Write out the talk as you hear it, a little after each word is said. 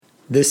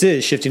This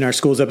is Shifting Our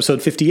Schools,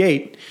 episode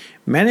 58,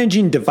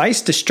 Managing Device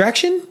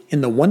Distraction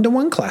in the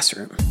One-to-One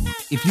Classroom.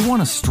 If you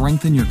want to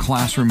strengthen your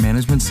classroom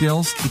management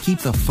skills to keep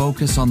the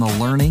focus on the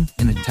learning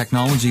in a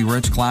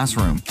technology-rich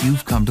classroom,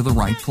 you've come to the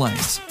right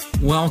place.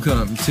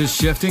 Welcome to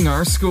Shifting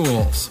Our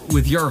Schools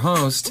with your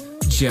host,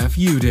 Jeff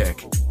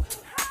Udick.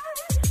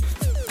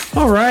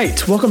 All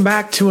right, welcome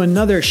back to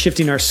another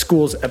Shifting Our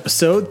Schools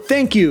episode.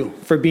 Thank you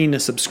for being a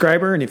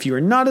subscriber. And if you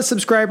are not a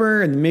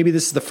subscriber, and maybe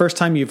this is the first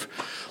time you've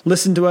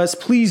listened to us,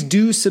 please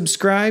do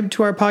subscribe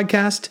to our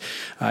podcast.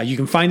 You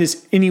can find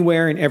us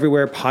anywhere and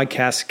everywhere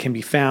podcasts can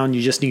be found.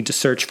 You just need to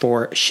search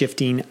for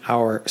Shifting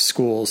Our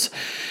Schools.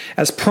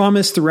 As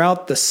promised,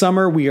 throughout the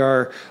summer, we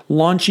are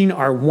launching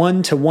our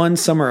one-to-one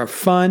Summer of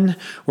Fun,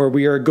 where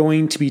we are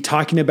going to be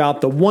talking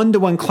about the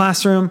one-to-one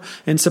classroom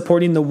and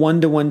supporting the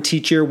one-to-one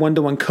teacher,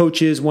 one-to-one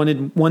coaches,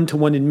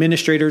 one-to-one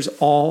administrators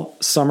all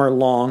summer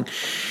long.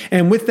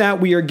 And with that,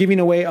 we are giving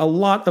away a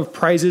lot of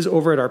prizes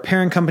over at our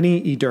parent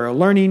company, Eduro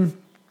Learning.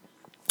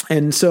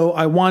 And so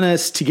I want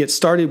us to get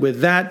started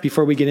with that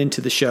before we get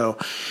into the show.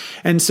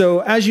 And so,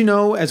 as you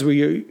know, as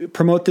we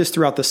promote this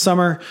throughout the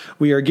summer,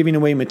 we are giving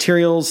away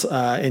materials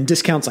and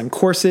discounts on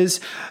courses.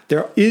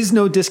 There is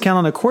no discount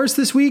on a course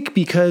this week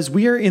because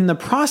we are in the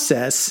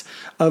process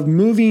of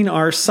moving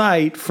our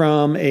site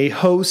from a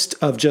host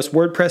of just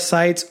WordPress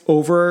sites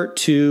over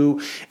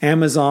to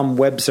Amazon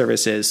Web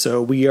Services.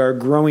 So we are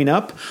growing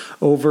up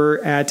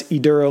over at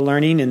Eduro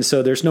Learning, and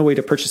so there's no way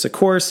to purchase a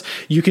course.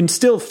 You can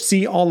still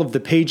see all of the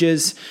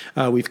pages.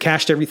 We've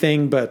cached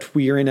everything, but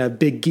we are in a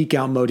big geek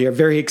out mode here. A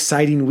very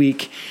exciting week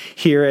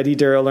here at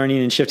Eduro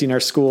Learning and Shifting Our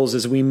Schools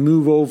as we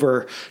move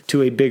over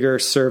to a bigger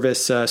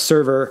service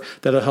server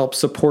that'll help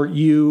support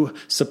you,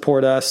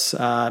 support us,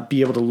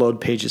 be able to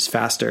load pages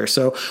faster.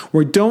 So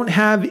we don't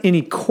have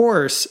any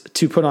course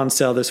to put on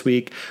sale this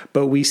week,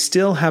 but we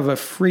still have a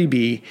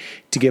freebie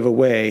to give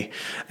away.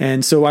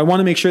 And so I want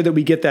to make sure that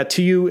we get that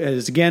to you,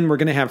 as again, we're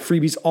going to have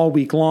freebies all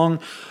week long.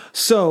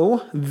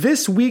 So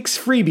this week's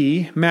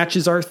freebie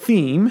matches our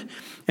theme,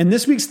 and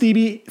this week's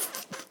freebie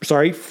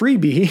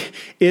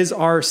is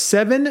our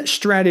 7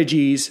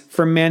 strategies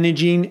for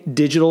managing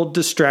digital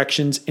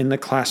distractions in the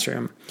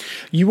classroom.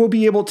 You will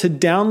be able to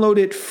download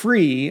it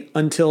free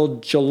until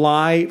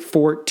July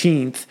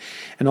 14th.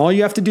 And all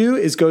you have to do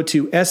is go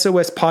to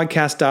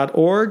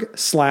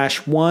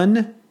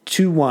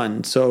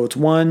sospodcast.org/121. So it's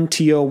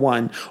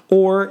 1TO1.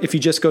 Or if you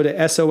just go to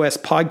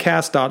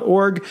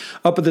sospodcast.org,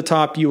 up at the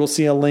top, you will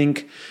see a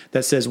link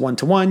that says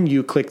one-to-one.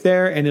 You click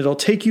there and it'll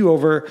take you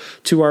over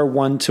to our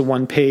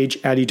one-to-one page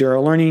at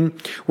Eduro Learning,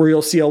 where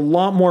you'll see a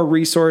lot more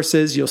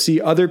resources. You'll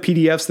see other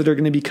PDFs that are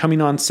going to be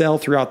coming on sale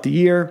throughout the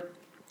year.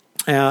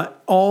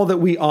 All that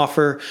we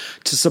offer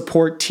to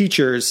support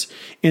teachers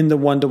in the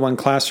one-to-one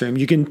classroom.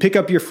 You can pick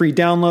up your free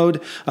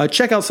download,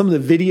 check out some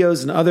of the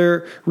videos and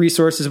other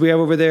resources we have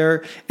over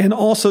there, and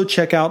also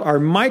check out our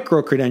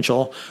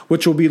micro-credential,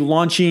 which will be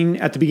launching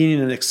at the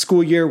beginning of the next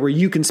school year, where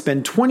you can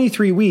spend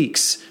 23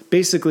 weeks,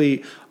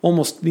 basically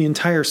almost the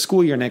entire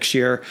school year next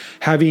year,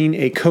 having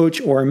a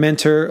coach or a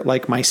mentor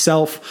like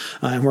myself.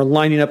 And we're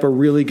lining up a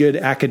really good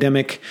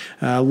academic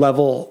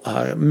level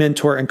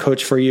mentor and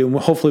coach for you. And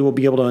hopefully we'll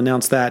be able to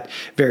announce that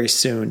very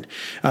soon.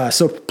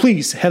 So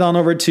please head on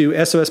over to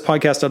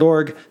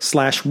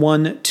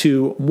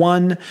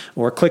sospodcast.org/121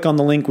 or click on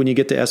the link when you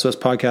get to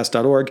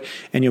sospodcast.org,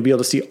 and you'll be able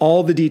to see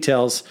all the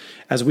details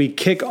as we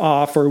kick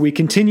off, or we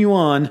continue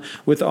on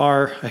with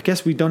our, I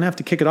guess we don't have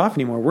to kick it off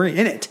anymore. We're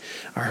in it.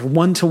 Our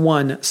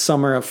one-to-one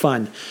Summer of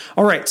Fun.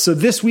 All right. So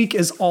this week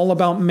is all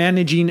about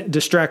managing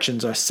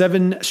distractions. Our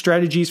 7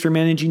 strategies for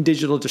managing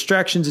digital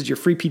distractions is your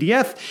free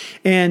PDF.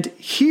 And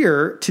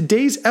here,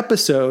 today's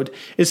episode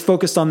is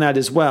focused on that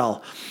as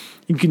well.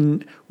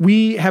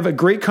 We have a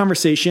great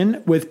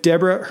conversation with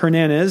Deborah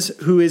Hernandez,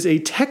 who is a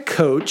tech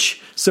coach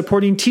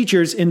supporting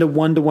teachers in the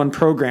one-to-one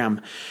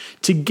program.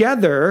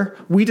 Together,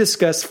 we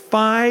discuss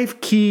 5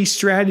 key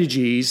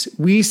strategies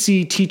we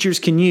see teachers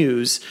can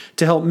use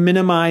to help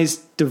minimize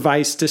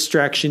device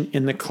distraction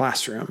in the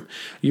classroom.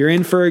 You're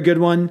in for a good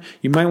one.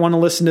 You might want to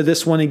listen to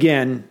this one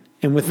again.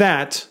 And with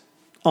that,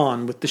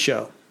 on with the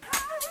show.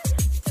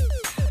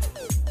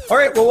 All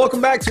right, well,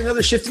 welcome back to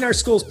another Shifting Our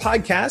Schools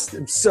podcast.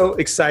 I'm so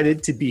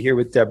excited to be here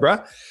with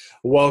Deborah.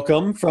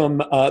 Welcome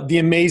from the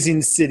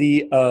amazing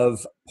city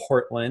of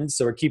Portland.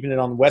 So we're keeping it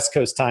on West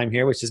Coast time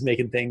here, which is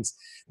making things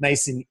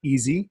nice and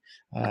easy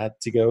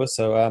to go.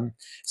 So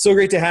so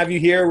great to have you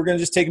here. We're going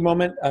to just take a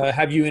moment,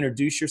 have you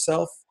introduce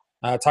yourself,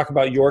 talk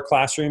about your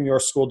classroom, your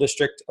school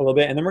district a little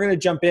bit, and then we're going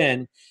to jump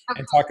in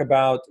and talk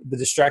about the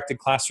distracted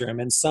classroom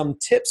and some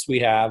tips we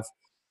have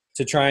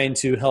to trying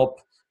to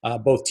help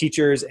both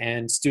teachers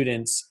and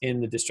students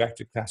in the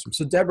distracted classroom.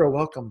 So Deborah,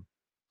 welcome.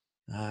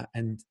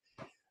 And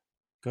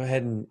go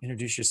ahead and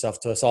introduce yourself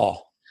to us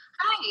all.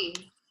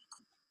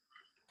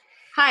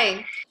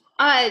 Hi.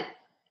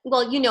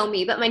 Well, you know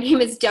me, but my name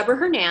is Deborah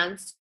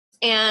Hernandez,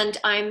 and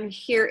I'm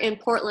here in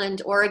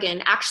Portland,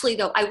 Oregon. Actually,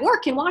 though, I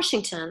work in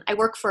Washington. I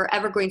work for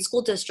Evergreen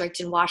School District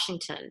in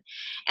Washington,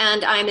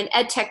 and I'm an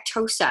EdTech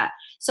TOSA.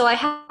 So I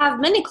have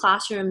many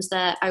classrooms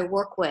that I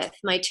work with.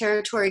 My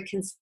territory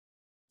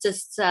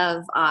consists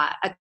of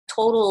a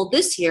total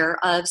this year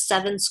of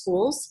 7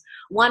 schools,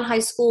 1 high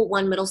school,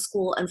 1 middle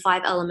school, and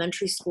 5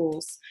 elementary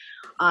schools.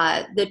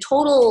 The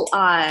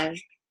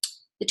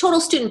total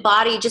student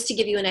body, just to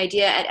give you an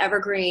idea, at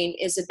Evergreen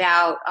is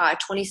about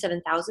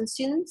 27,000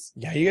 students.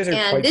 Yeah, you guys are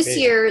and quite this big.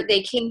 year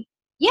they came.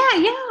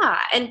 Yeah.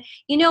 And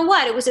you know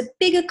what? It was a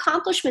big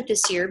accomplishment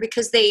this year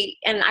because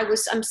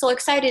I'm so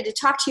excited to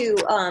talk to you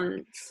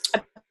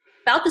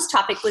about this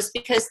topic was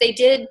because they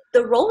did the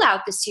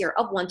rollout this year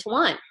of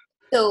 1-to-1.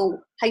 So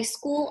high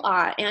school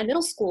and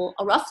middle school,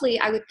 roughly,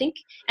 I would think,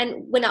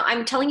 and when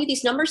I'm telling you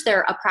these numbers,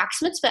 they're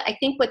approximates, but I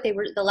think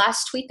the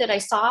last tweet that I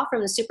saw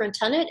from the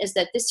superintendent is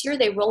that this year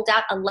they rolled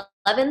out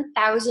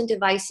 11,000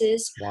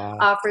 devices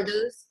for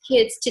those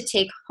kids to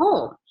take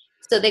home.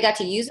 So they got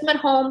to use them at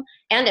home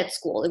and at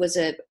school. It was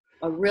a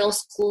real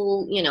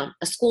school,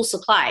 a school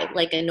supply,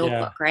 like a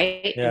notebook,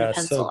 right? Yeah, and a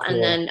pencil. so cool.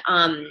 And then,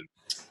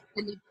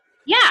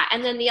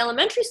 and then the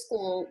elementary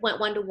school went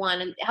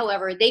 1-to-1. And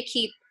however, they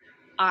keep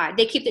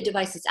the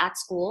devices at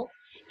school.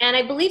 And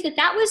I believe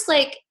that was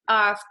like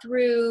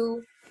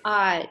through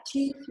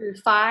 2 through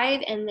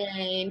 5, and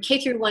then K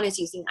through 1 is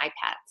using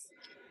iPads.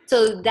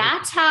 So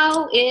that's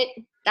how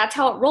it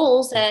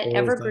rolls at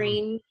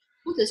Evergreen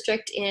School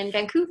District in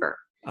Vancouver.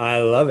 I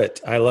love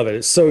it.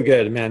 It's so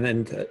good, man.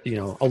 And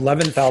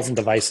 11,000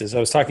 devices. I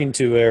was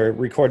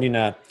recording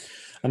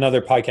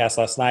another podcast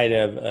last night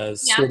of a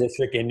school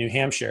district in New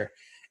Hampshire.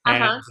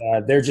 And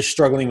they're just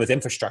struggling with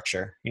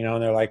infrastructure,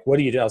 and they're like, what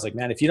do you do? I was like,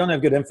 man, if you don't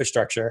have good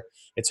infrastructure,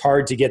 it's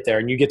hard to get there.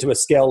 And you get to a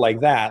scale like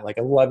that, like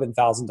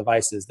 11,000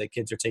 devices that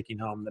kids are taking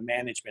home, the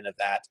management of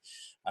that,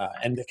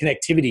 and the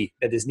connectivity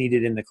that is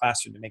needed in the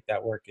classroom to make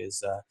that work it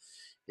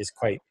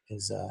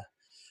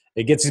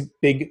gets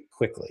big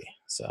quickly.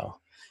 So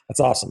that's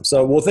awesome.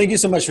 So, well, thank you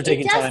so much for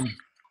taking time.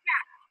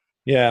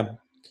 Yeah.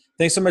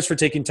 Thanks so much for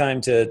taking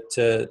time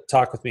to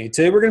talk with me.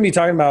 Today, we're going to be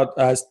talking about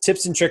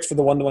tips and tricks for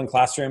the 1-to-1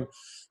 classroom,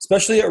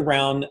 especially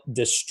around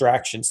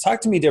distractions. Talk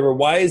to me, Deborah.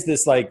 Why is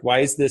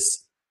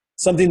this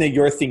something that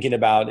you're thinking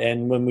about?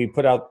 And when we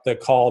put out the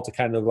call to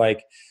kind of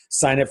like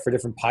sign up for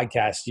different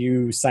podcasts,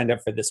 you signed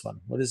up for this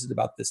one. What is it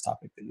about this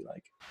topic that you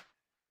like?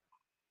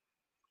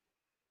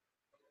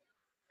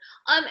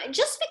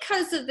 Just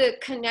because of the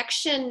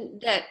connection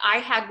that I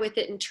had with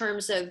it in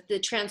terms of the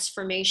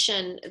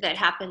transformation that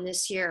happened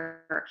this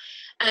year,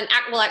 and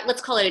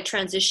let's call it a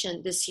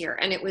transition this year,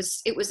 and it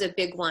was a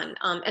big one,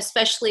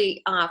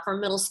 especially for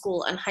middle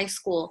school and high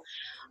school.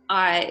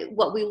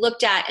 What we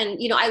looked at, and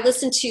I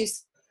listened to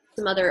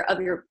some other of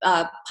your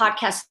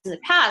podcasts in the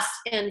past,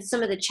 and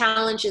some of the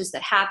challenges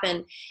that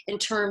happen in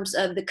terms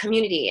of the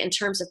community, in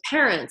terms of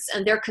parents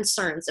and their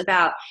concerns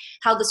about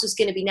how this was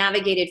going to be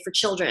navigated for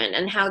children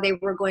and how they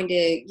were going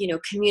to,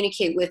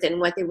 communicate with it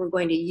and what they were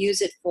going to use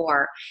it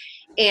for.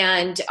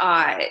 And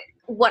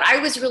what I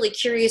was really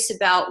curious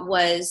about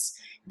was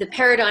the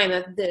paradigm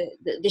of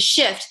the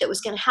shift that was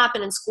going to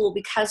happen in school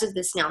because of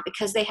this now,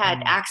 because they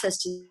had access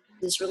to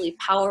this really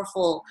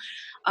powerful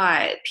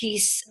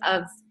piece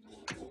of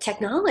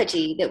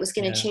technology that was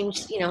going to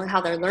change,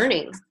 how their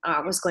learning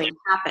was going to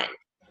happen.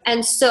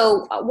 And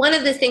so one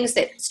of the things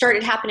that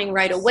started happening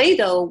right away,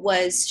 though,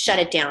 was shut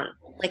it down.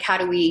 Like, how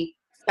do we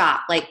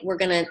stop? Like, we're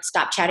going to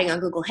stop chatting on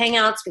Google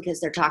Hangouts because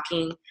they're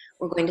talking.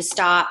 We're going to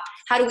stop.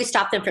 How do we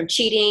stop them from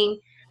cheating?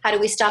 How do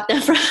we stop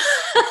them from...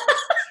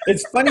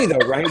 It's funny,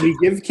 though, right? We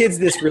give kids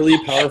this really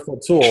powerful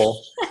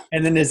tool,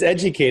 and then as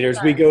educators,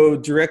 we go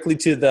directly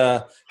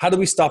to how do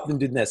we stop them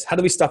doing this? How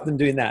do we stop them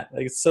doing that?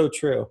 Like, it's so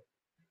true.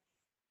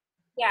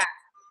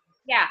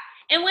 Yeah.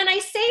 And when I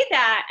say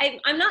that,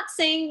 I'm not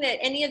saying that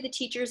any of the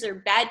teachers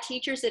are bad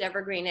teachers at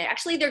Evergreen.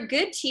 Actually, they're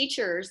good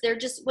teachers. They're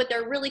just, what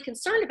they're really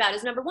concerned about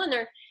is, number one,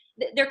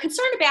 they're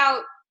concerned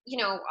about,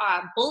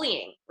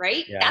 bullying,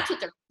 right? Yeah. That's what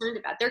they're concerned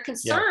about. They're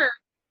concerned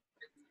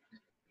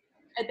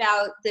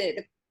about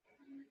the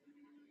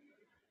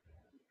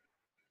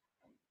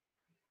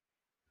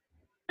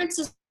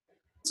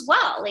as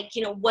well, like,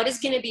 what is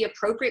going to be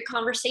appropriate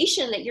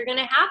conversation that you're going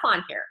to have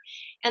on here.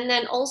 And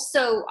then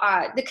also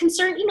the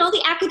concern,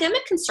 the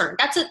academic concern,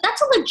 that's a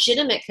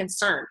legitimate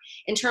concern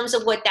in terms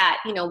of what that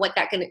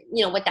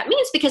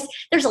means, because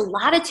there's a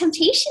lot of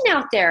temptation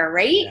out there,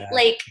 right? Yeah,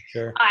 like,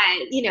 sure.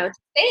 To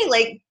say,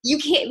 like, you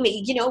can't,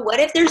 what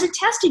if there's a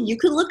test and you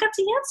could look up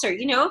the answer,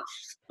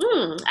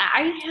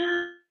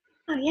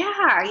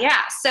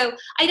 So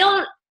I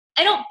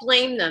don't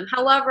blame them.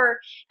 However,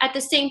 at the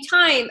same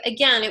time,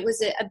 again, it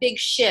was a big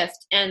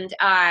shift. And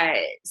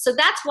so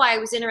that's why I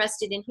was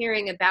interested in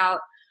hearing about,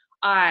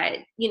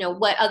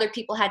 what other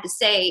people had to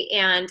say.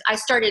 And I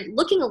started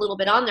looking a little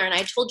bit on there. And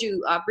I told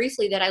you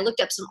briefly that I looked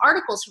up some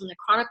articles from the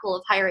Chronicle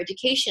of Higher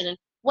Education. And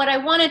what I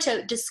wanted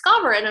to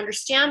discover and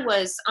understand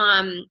was,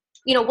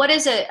 what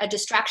does a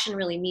distraction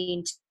really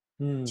mean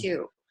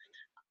to?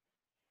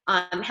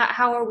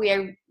 How are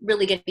we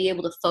really going to be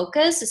able to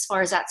focus as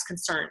far as that's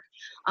concerned?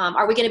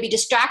 Are we going to be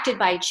distracted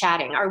by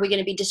chatting? Are we going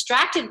to be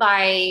distracted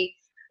by,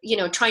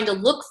 trying to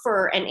look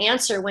for an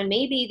answer when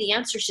maybe the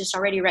answer is just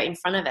already right in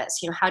front of us.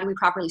 How do we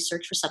properly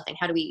search for something?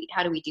 How do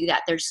we do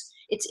that?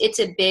 It's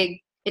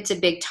a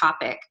big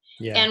topic.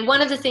 Yeah. And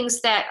one of the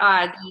things that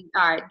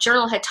the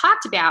journal had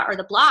talked about, or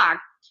the blog,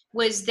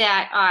 was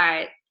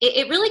that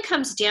it really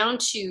comes down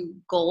to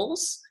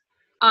goals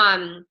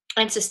and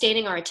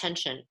sustaining our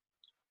attention.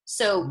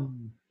 So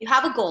you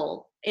have a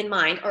goal in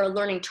mind, or a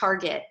learning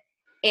target,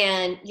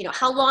 and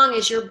how long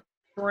is your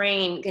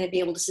brain going to be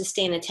able to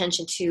sustain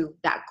attention to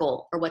that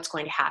goal, or what's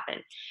going to happen,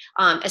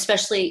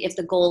 especially if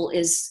the goal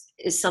is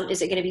it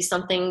going to be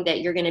something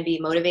that you're going to be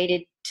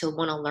motivated to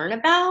want to learn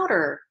about,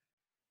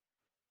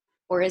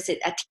 or is it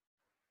a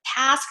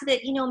task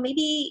that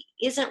maybe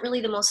isn't really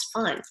the most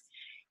fun?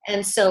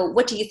 And so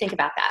what do you think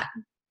about that?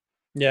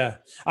 Yeah,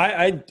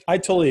 I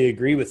totally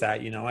agree with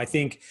that. I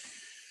think,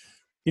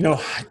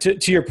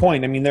 to your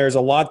point, I mean, there's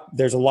a lot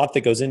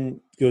that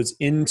goes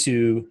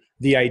into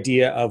the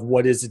idea of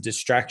what is a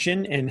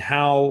distraction, and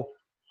how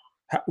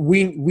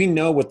we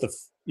know what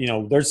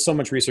there's so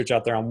much research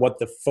out there on what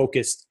the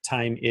focused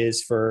time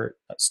is for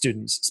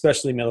students,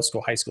 especially middle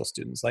school, high school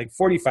students. Like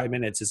 45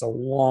 minutes is a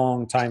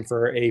long time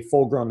for a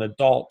full-grown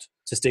adult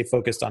to stay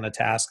focused on a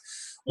task,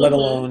 let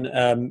alone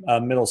a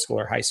middle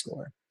schooler, high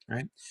schooler,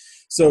 right?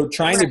 So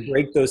trying to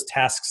break those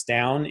tasks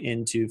down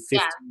into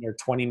 15 or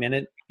 20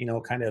 minute,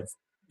 kind of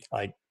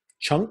like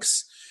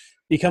chunks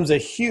becomes a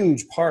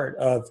huge part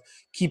of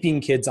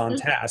keeping kids on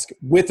task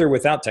with or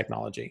without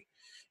technology.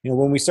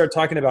 When we start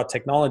talking about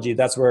technology,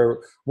 that's where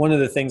one of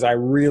the things I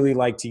really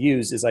like to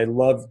use is I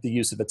love the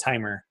use of a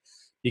timer,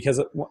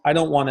 because I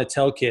don't want to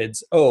tell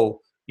kids,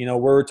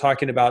 we're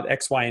talking about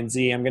X, Y, and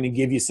Z. I'm going to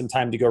give you some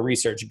time to go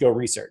research.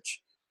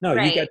 No,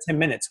 you got 10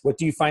 minutes. What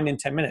do you find in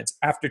 10 minutes?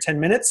 After 10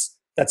 minutes,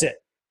 that's it.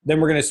 Then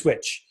we're going to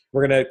switch.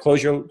 We're going to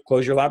close your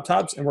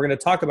laptops, and we're going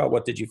to talk about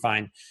what did you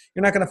find.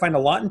 You're not going to find a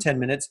lot in 10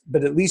 minutes,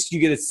 but at least you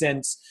get a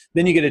sense.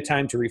 Then you get a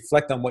time to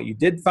reflect on what you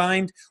did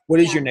find.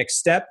 What is your next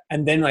step?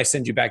 And then I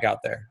send you back out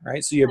there,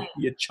 right? So you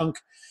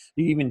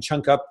even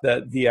chunk up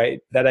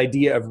that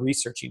idea of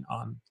researching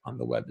on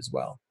the web as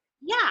well.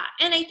 Yeah,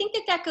 and I think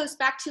that goes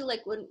back to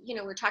like when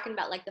we're talking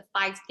about like the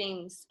 5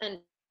 things, and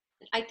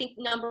I think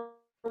number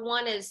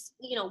one is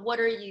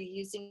what are you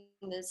using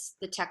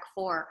the tech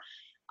for?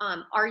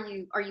 Are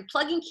you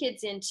plugging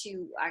kids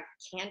into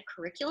canned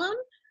curriculum?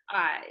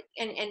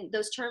 And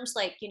those terms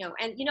like,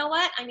 and you know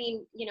what? I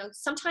mean,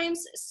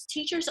 sometimes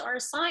teachers are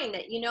assigned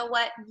that,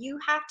 you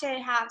have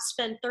to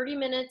spend 30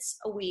 minutes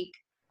a week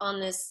on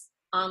this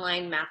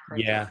online math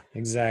curriculum. Yeah,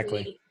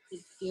 exactly.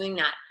 Doing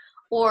that.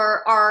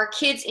 Or are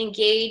kids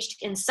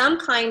engaged in some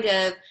kind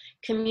of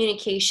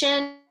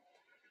communication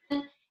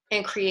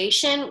and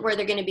creation where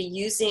they're going to be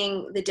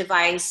using the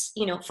device,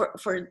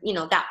 for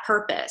that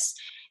purpose?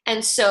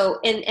 And so,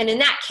 and in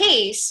that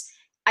case,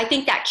 I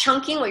think that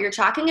chunking, what you're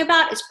talking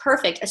about, is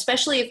perfect,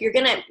 especially if you're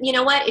going to,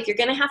 if you're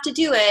going to have to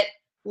do it,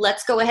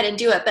 let's go ahead and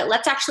do it. But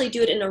let's actually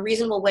do it in a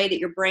reasonable way that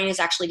your brain is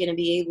actually going to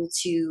be able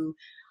to,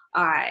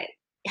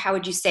 how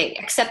would you say,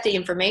 accept the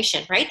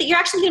information, right? That you're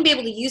actually going to be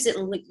able to use it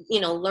and,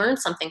 learn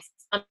something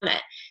from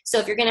it. So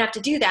if you're going to have to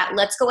do that,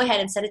 let's go ahead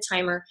and set a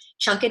timer,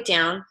 chunk it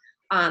down.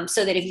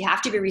 So that if you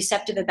have to be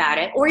receptive about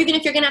it, or even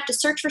if you're going to have to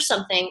search for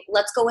something,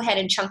 let's go ahead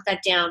and chunk that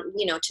down,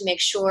 to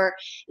make sure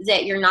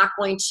that you're not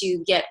going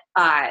to get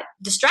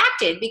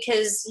distracted,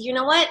 because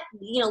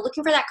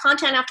looking for that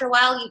content after a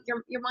while,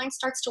 your mind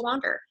starts to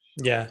wander.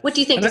 Yeah. What do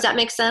you think? Does that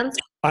make sense?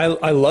 I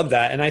love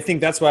that. And I think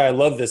that's why I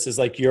love this, is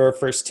like your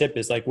first tip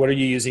is like, what are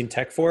you using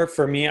tech for?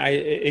 For me,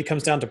 it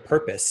comes down to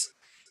purpose,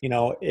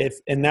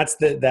 and that's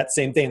that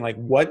same thing. Like,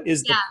 what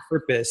is the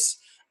purpose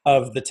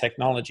of the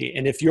technology?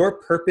 And if your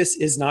purpose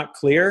is not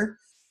clear,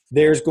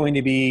 there's going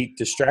to be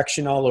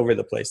distraction all over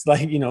the place.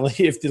 Like,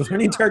 if the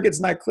learning target's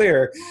not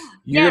clear,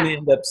 you're going to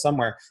end up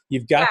somewhere.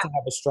 You've got to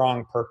have a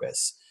strong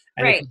purpose.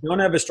 And if you don't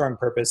have a strong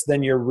purpose,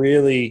 then you're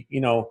really,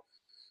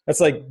 that's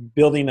like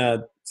building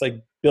a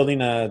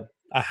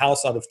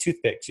house out of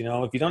toothpicks.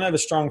 If you don't have a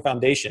strong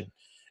foundation,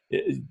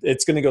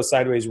 it's going to go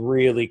sideways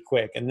really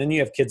quick. And then you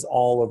have kids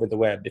all over the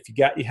web.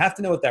 You have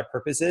to know what that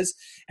purpose is.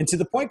 And to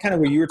the point kind of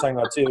what you were talking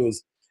about too,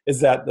 is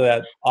that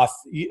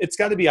it's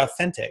got to be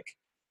authentic.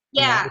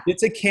 Yeah. If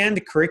it's a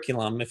canned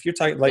curriculum, if you're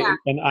talking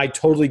and I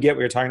totally get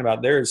what you're talking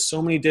about. There is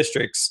so many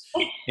districts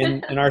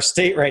in our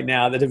state right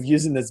now that have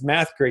using this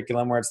math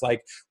curriculum where it's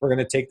like, we're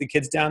going to take the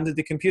kids down to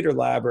the computer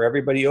lab, or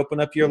everybody open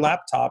up your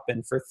laptop,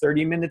 and for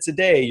 30 minutes a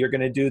day, you're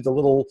going to do the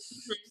little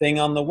thing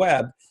on the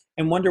web,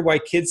 and wonder why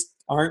kids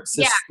aren't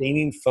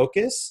sustaining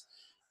focus.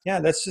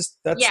 That's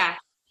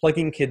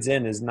plugging kids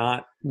in is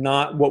not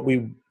what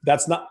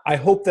I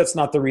hope that's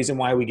not the reason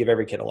why we give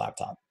every kid a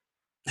laptop.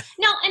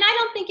 No, and I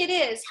don't think it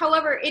is.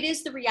 However, it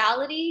is the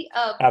reality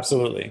of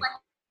absolutely what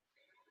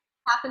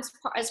happens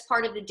as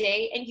part of the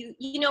day. And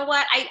you know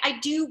what? I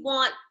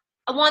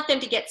want them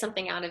to get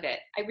something out of it.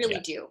 I really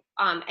do.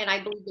 And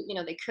I believe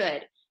that, they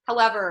could.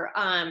 However,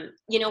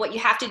 you know what? You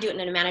have to do it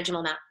in a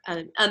manageable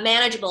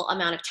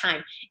amount of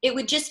time. It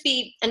would just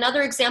be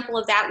another example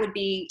of that would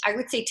be, I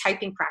would say,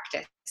 typing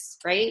practice,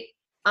 right?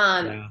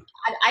 Um, Yeah.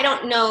 I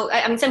don't know.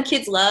 I mean, some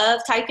kids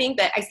love typing,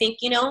 but I think,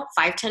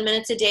 5-10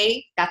 minutes a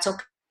day, that's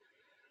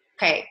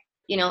okay.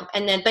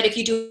 And then, but if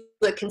you do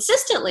it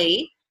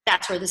consistently,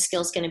 that's where the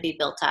skill's going to be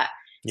built up.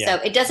 Yeah.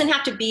 So it doesn't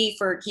have to be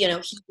for,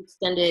 huge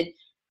extended,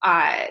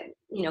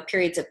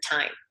 periods of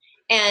time.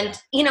 And,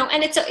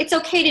 and it's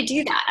okay to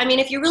do that. I mean,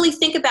 if you really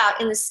think about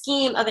in the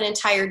scheme of an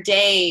entire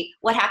day,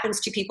 what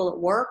happens to people at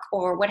work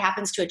or what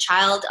happens to a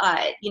child,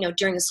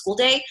 during the school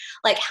day,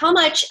 like how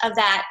much of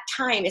that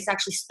time is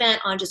actually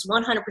spent on just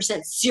 100%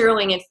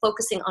 zeroing and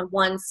focusing on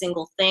one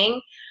single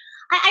thing.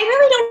 I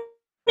really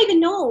don't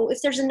even know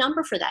if there's a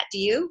number for that. Do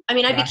you? I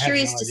mean, I'd I be have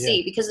curious no to idea.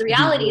 see, because the It'd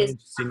be reality really is our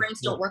interesting. brains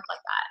Yeah. don't work like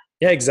that.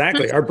 Yeah,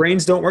 exactly. Our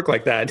brains don't work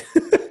like that.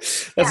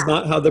 That's Yeah.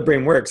 not how the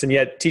brain works. And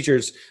yet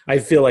teachers, I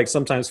feel like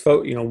sometimes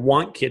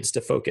want kids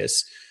to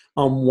focus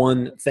on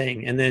one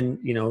thing. And then,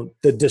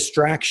 the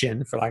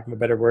distraction, for lack of a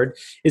better word,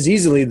 is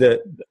easily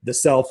the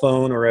cell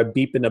phone or a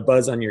beep and a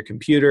buzz on your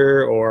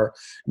computer, or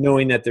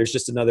knowing that there's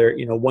just another,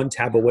 one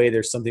tab away,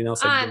 there's something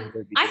else that you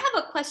would be I doing.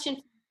 have a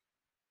question.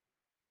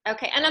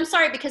 Okay, and I'm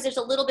sorry because there's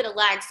a little bit of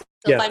lag. So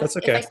Yeah, if that's I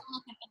okay. sound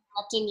like I'm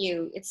interrupting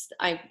you,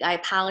 I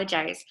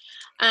apologize.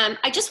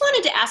 I just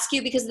wanted to ask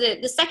you, because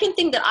the second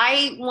thing that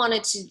I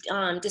wanted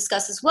to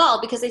discuss as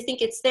well, because I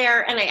think it's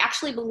there, and I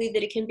actually believe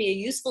that it can be a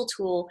useful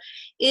tool,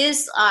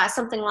 is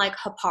something like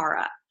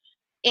Hapara.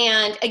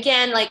 And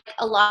again, like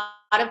a lot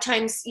of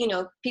times,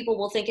 people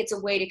will think it's a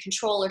way to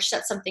control or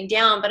shut something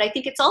down, but I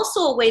think it's also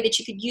a way that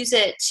you could use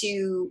it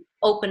to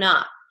open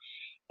up.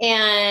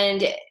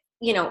 And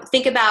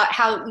think about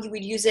how you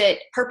would use it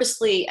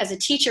purposely as a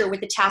teacher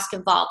with the task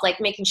involved, like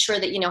making sure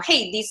that,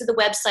 hey, these are the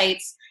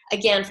websites,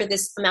 again, for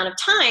this amount of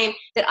time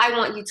that I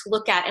want you to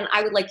look at, and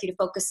I would like you to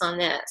focus on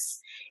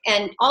this.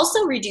 And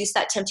also reduce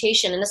that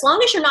temptation. And as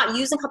long as you're not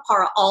using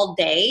Hapara all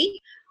day,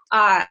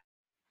 I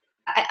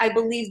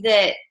believe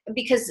that,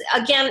 because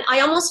again, I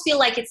almost feel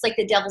like it's like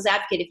the devil's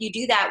advocate. If you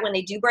do that when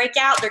they do break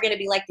out, they're going to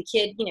be like the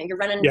kid, you're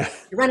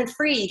running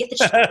free, you get the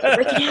shit,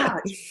 break it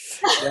out.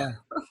 Yeah.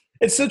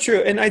 It's so true.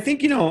 And I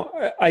think,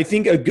 I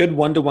think a good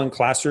one-to-one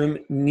classroom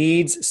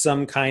needs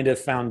some kind of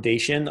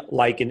foundation,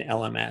 like an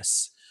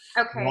LMS.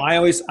 Okay.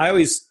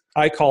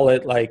 I call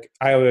it,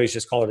 I always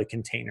just call it a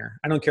container.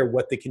 I don't care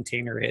what the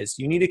container is.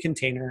 You need a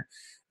container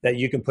that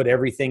you can put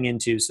everything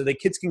into so that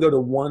kids can go to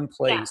one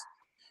place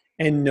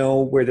and know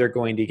where they're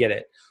going to get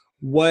it.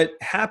 What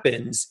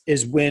happens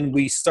is when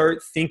we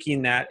start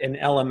thinking that an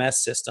LMS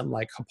system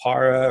like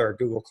Hapara or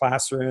Google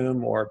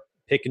Classroom, or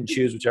pick and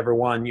choose whichever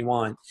one you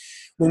want,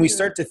 when we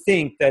start to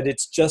think that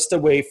it's just a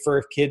way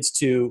for kids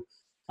to,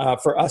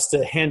 for us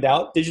to hand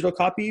out digital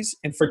copies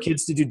and for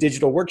kids to do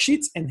digital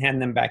worksheets and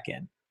hand them back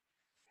in.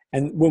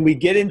 And when we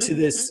get into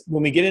this,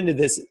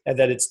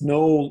 that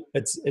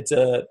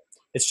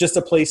it's just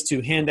a place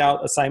to hand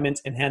out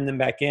assignments and hand them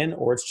back in,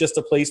 or it's just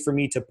a place for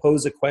me to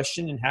pose a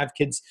question and have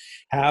kids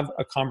have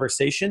a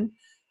conversation,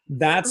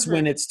 that's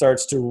when it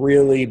starts to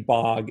really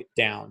bog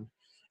down.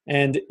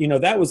 And,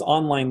 that was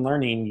online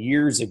learning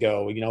years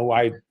ago.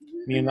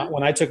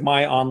 When I took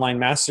my online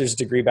master's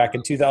degree back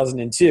in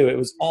 2002, it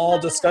was all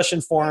discussion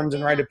forums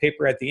and write a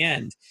paper at the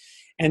end.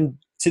 And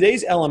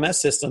today's LMS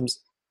systems,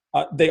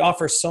 they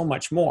offer so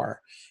much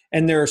more.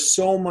 And there's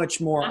so much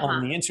more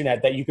on the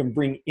internet that you can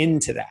bring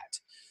into that.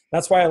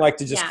 That's why I like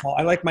to just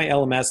I like my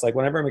LMS, like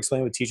whenever I'm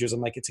explaining with teachers,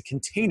 I'm like, it's a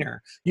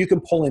container. You can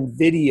pull in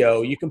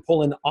video, you can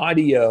pull in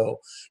audio,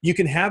 you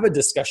can have a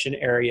discussion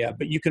area,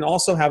 but you can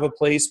also have a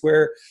place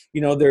where,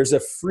 there's a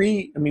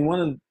free, one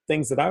of the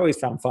things that I always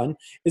found fun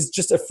is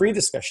just a free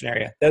discussion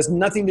area. That has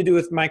nothing to do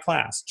with my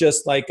class,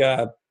 just like,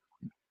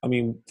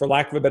 for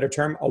lack of a better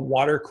term, a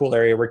water cool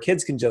area where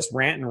kids can just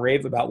rant and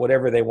rave about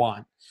whatever they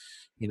want,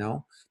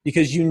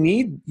 because you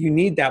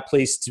need that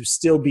place to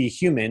still be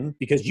human,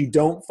 because you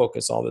don't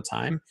focus all the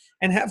time,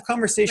 and have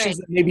conversations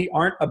that maybe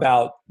aren't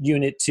about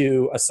Unit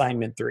 2,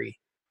 Assignment 3.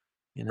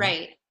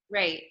 Right.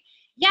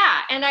 Yeah,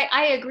 and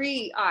I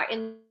agree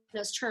in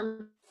those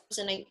terms.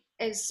 And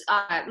as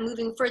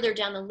moving further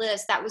down the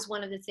list, that was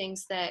one of the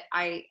things that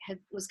I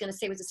was going to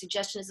say was a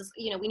suggestion is,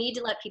 we need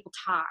to let people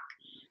talk.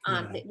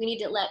 We need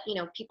to let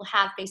people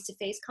have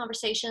face-to-face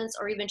conversations,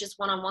 or even just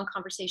one-on-one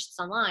conversations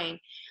online.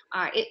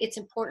 It's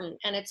important,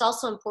 and it's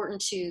also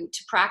important to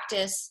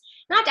practice,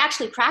 not to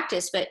actually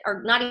practice,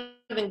 or not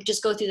even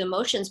just go through the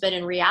motions, but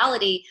in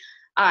reality,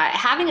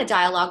 having a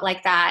dialogue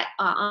like that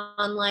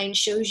online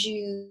shows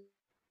you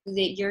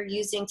that you're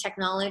using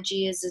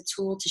technology as a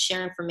tool to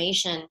share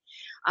information,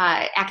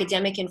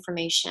 academic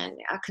information,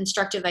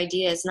 constructive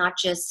ideas, not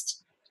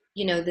just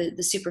the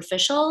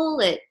superficial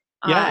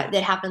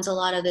that happens a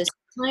lot of this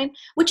time,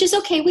 which is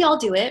okay. We all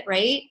do it,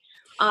 right?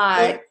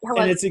 And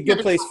it's a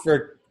good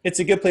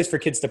place for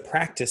kids to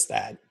practice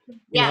that.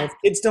 If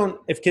kids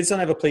don't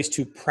have a place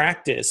to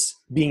practice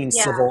being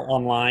civil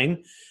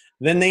online,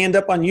 then they end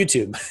up on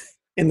YouTube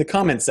in the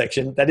comment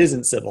section that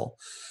isn't civil.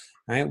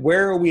 Right?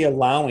 Where are we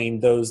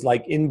allowing those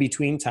in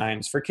between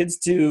times for kids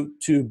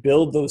to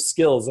build those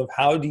skills of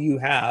how do you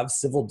have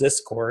civil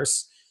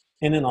discourse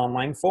in an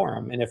online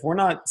forum? And if we're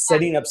not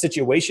setting up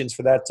situations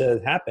for that to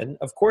happen,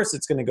 of course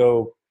it's going to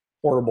go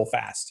horrible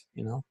fast,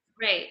 you know?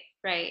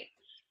 Right.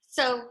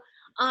 So,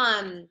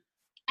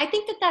 I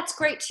think that that's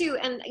great too.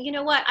 And you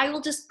know what? I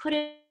will just put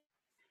in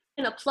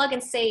a plug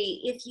and say,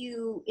 if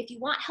you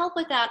want help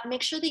with that,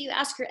 make sure that you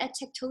ask your ed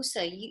tech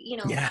TOSA. You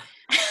know, Yeah.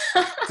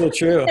 So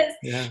true.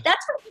 Yeah.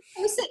 That's what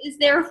TOSA is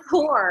there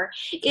for.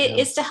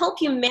 Is to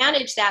help you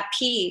manage that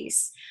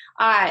piece,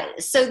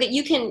 so that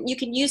you can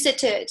use it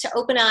to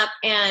open up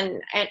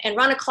and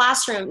run a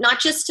classroom, not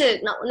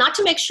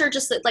to make sure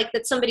just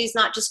that somebody's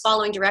not just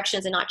following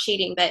directions and not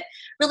cheating, but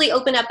really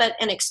open up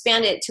and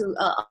expand it to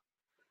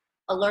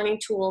a learning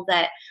tool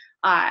that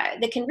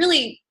can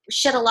really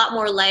shed a lot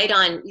more light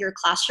on your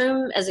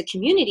classroom as a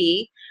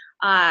community,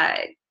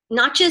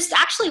 not just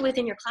actually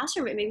within your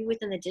classroom, but maybe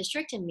within the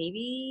district and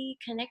maybe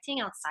connecting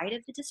outside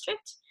of the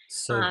district.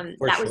 So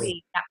that would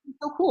be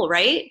so cool,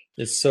 right?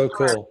 It's so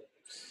cool.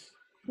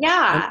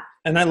 Yeah.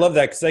 And I love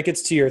that, because that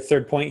gets to your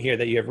third point here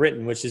that you have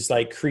written, which is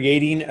like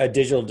creating a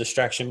digital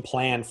distraction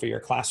plan for your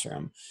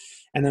classroom.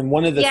 And then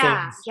one of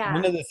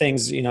the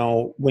things, you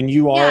know, when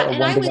you are a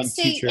one-to-one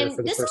teacher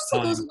for the first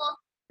time,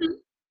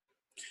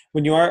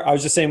 when you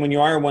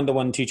are a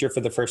one-to-one teacher for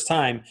the first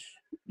time,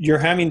 you're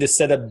having to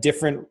set up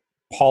different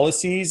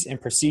policies and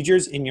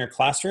procedures in your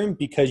classroom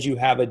because you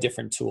have a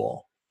different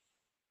tool.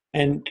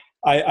 And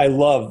I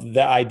love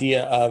the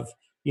idea of,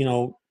 you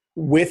know,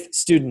 with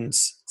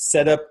students,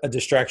 set up a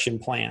distraction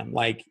plan.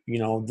 Like, you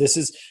know, this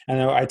is, and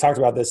I talked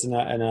about this in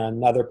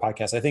another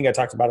podcast. I think I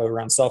talked about it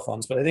around cell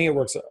phones, but I think it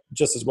works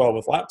just as well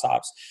with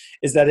laptops,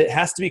 is that it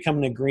has to become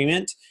an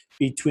agreement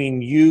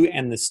between you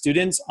and the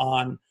students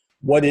on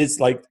what is,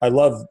 like, I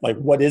love, like,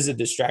 what is a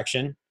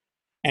distraction?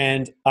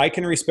 And I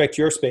can respect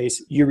your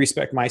space. You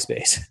respect my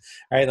space,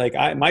 right?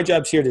 Like, my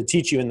job's here to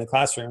teach you in the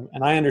classroom,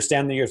 and I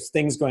understand that there's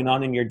things going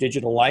on in your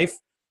digital life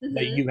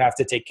that you have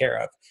to take care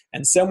of.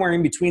 And somewhere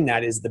in between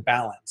that is the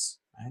balance,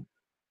 right?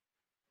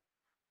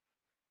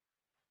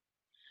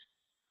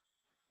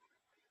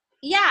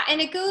 Yeah,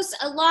 and it goes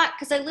a lot,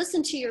 because I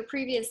listened to your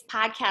previous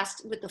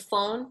podcast with the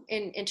phone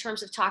in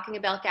terms of talking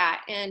about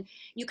that, and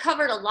you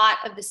covered a lot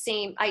of the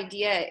same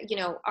idea, you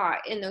know,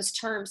 in those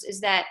terms,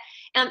 is that,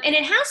 and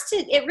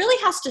it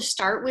really has to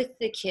start with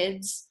the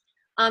kids.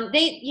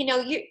 You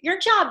know, your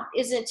job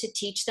isn't to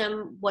teach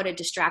them what a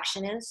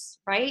distraction is,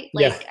 right?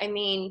 Like, I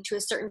mean, to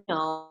a certain,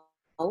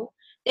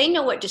 they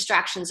know what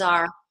distractions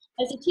are.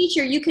 As a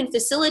teacher, you can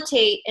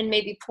facilitate and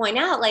maybe point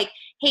out, like,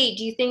 hey,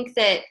 do you think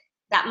that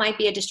might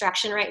be a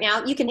distraction right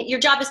now? Your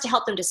job is to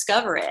help them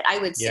discover it, I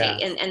would say,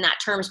 in that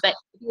terms. But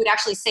you would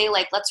actually say,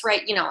 like, let's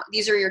write, you know,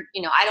 these are your,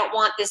 you know, I don't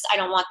want this, I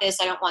don't want this,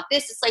 I don't want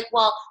this. It's like,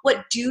 well,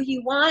 what do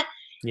you want?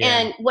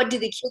 And what do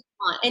the kids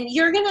want? And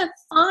you're going to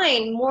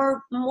find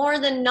more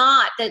than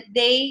not that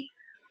they,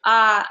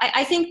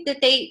 I think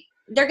that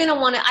they're going to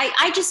want to,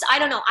 I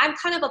don't know. I'm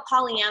kind of a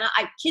Pollyanna.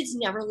 Kids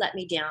never let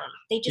me down.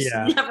 They just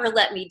never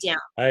let me down.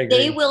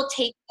 They'll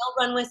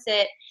run with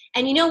it.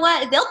 And you know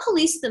what? They'll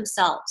police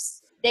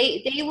themselves.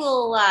 They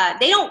will,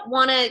 they don't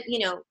want to, you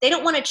know, they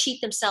don't want to cheat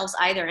themselves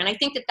either. And I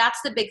think that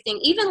that's the big thing.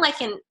 Even like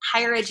in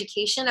higher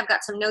education, I've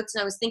got some notes,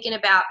 and I was thinking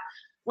about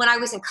when I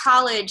was in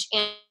college,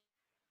 and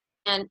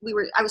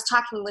I was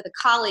talking with a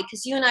colleague,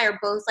 because you and I are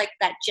both like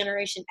that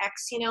Generation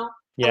X, you know?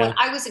 Yeah. And when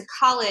I was in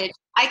college,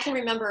 I can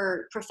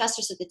remember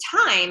professors at the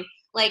time,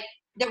 like,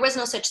 there was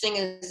no such thing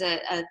as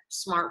a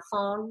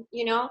smartphone,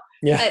 you know?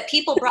 Yeah. But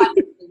people brought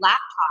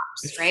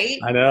laptops, right?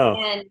 I know.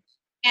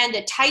 And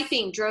the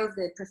typing drove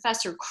the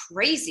professor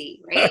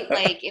crazy, right?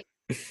 Like, if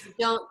you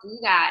don't do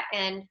that,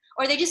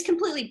 or they just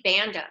completely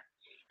banned them.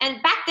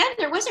 And back then,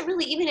 there wasn't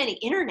really even any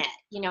internet,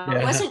 you know?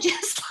 It wasn't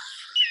just...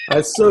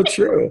 That's so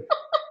true.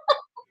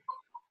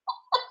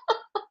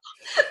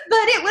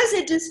 But it was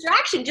a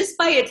distraction just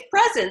by its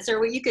presence, or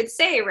what you could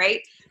say,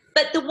 right?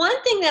 But the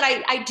one thing that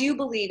I do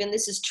believe, and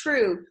this is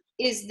true,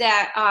 is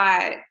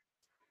that,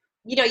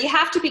 you know, you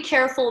have to be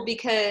careful,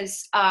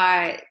 because,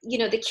 you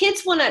know, the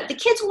kids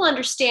will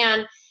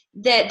understand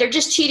that they're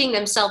just cheating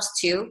themselves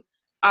too.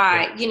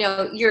 You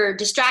know, you're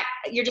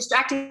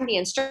distracting the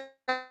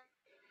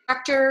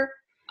instructor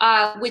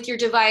with your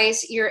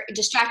device, you're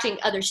distracting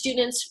other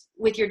students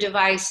with your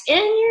device, and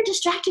you're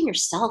distracting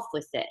yourself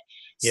with it.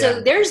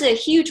 So there's a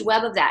huge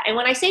web of that. And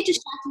when I say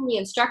distracting the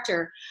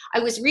instructor,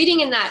 I was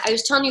reading I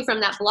was telling you from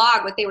that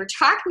blog, what they were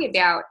talking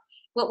about.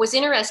 What was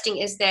interesting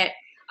is that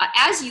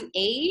as you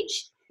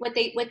age, what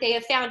they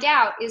have found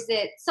out is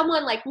that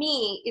someone like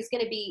me is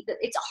going to be,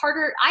 it's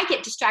harder. I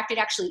get distracted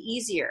actually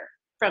easier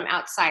from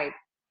outside.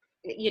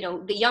 You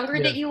know, the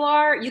younger that you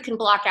are, you can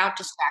block out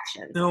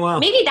distractions. Oh, wow.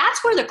 Maybe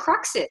that's where the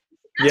crux is.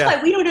 That's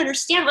why we don't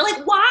understand. We're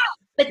like, wow,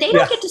 but they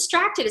don't get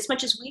distracted as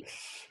much as we.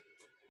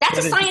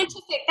 That's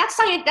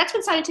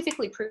been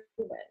scientifically proven.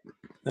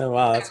 Oh,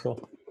 wow, that's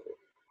cool.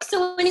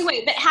 So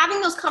anyway, but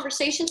having those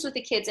conversations with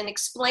the kids and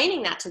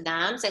explaining that to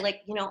them, say,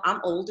 like, you know, I'm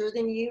older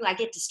than you. I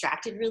get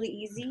distracted really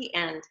easy,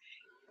 and,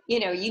 you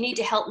know, you need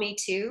to help me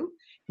too,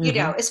 you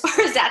know, as far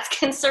as that's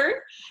concerned,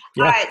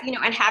 you know,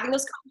 and having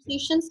those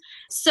conversations.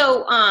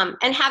 So,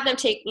 and have them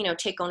take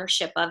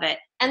ownership of it.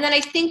 And then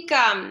I think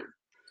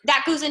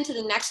that goes into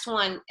the next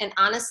one. And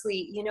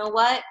honestly, you know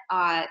what?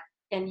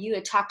 and you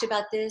had talked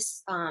about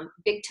this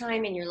big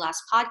time in your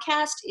last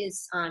podcast,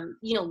 is,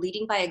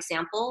 leading by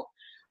example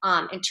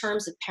in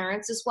terms of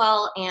parents as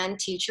well and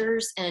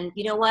teachers. And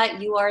you know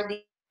what? You are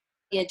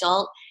the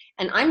adult.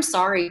 And I'm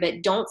sorry,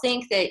 but don't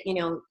think that,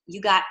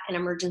 you got an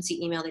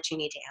emergency email that you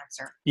need to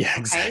answer. Yeah, okay?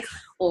 exactly.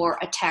 Or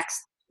a text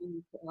you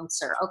need to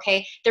answer.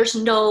 Okay. There's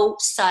no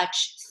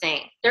such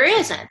thing. There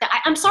isn't.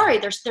 I'm sorry.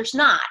 There's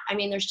not. I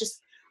mean, there's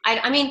just,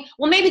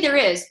 well, maybe there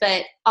is,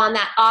 but on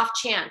that off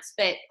chance,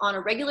 but on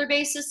a regular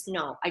basis,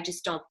 no, I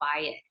just don't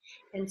buy it.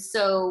 And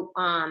so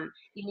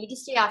you need to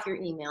stay off your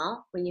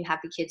email when you have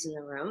the kids in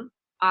the room.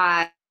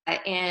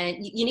 And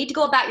you need to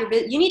go about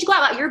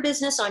your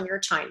business on your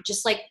time,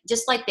 just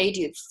like they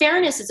do.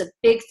 Fairness is a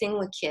big thing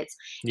with kids.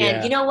 Yeah,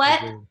 and you know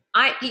what?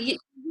 You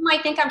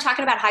might think I'm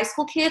talking about high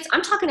school kids.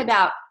 I'm talking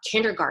about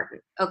kindergarten.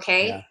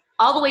 Okay. Yeah.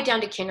 All the way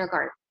down to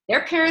kindergarten.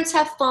 Their parents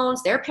have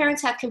phones. Their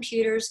parents have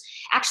computers.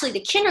 Actually,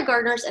 the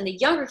kindergartners and the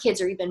younger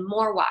kids are even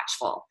more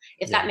watchful,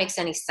 if that makes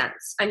any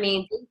sense. I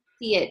mean, they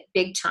see it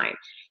big time.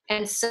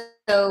 And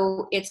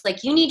so it's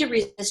like you need to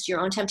resist your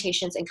own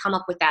temptations and come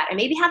up with that. And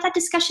maybe have that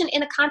discussion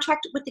in a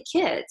contract with the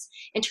kids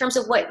in terms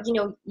of what,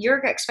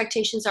 your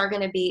expectations are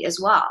going to be as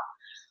well.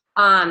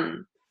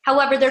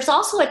 However, there's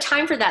also a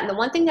time for that. And the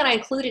one thing that I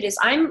included is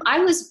I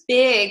was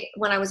big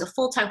when I was a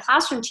full-time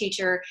classroom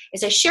teacher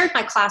is I shared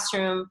my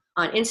classroom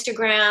on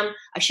Instagram.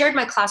 I shared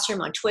my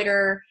classroom on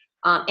Twitter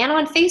and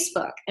on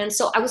Facebook. And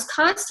so I was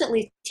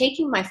constantly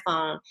taking my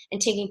phone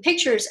and taking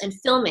pictures and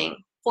filming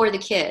for the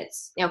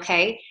kids.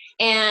 Okay.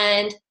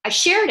 And I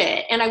shared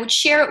it, and I would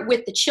share it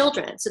with the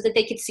children so that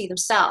they could see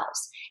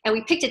themselves. And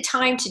we picked a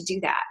time to do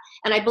that.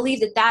 And I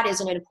believe that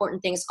is an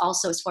important thing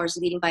also as far as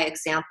leading by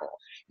example,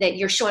 that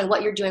you're showing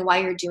what you're doing, why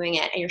you're doing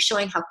it, and you're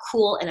showing how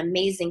cool and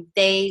amazing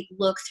they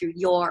look through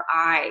your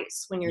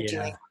eyes when you're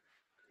doing it.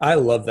 I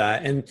love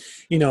that. And,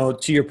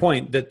 to your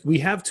point that we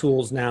have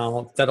tools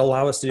now that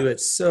allow us to do it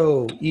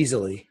so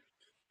easily.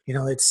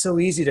 It's so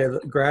easy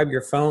to grab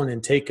your phone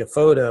and take a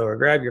photo, or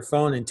grab your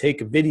phone and take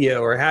a video,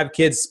 or have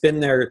kids spin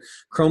their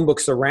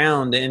Chromebooks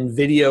around and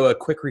video a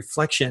quick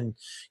reflection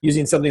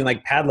using something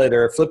like Padlet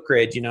or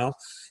Flipgrid,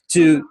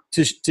 to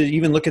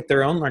even look at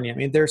their own learning. I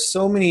mean, there's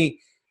so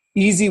many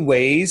easy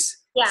ways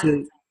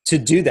to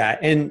do that.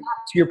 And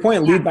to your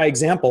point, lead by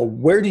example.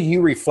 Where do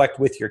you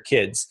reflect with your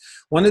kids?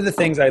 One of the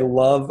things I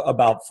love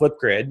about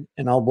Flipgrid,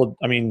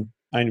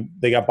 and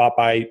they got bought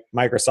by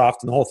Microsoft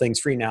and the whole thing's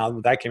free now.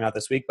 That came out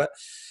this week. But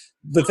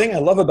the thing I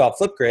love about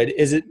Flipgrid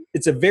is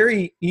it's a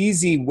very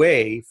easy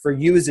way for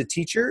you as a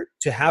teacher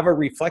to have a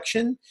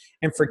reflection,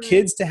 and for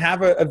kids to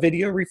have a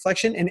video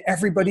reflection, and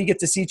everybody get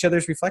to see each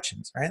other's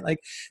reflections, right? Like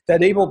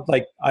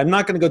I'm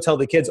not going to go tell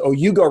the kids, oh,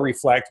 you go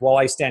reflect while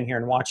I stand here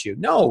and watch you.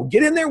 No,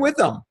 get in there with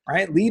them,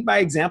 right? Lead by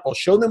example.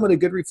 Show them what a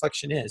good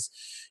reflection is.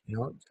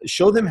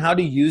 Show them how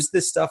to use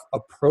this stuff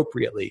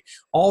appropriately.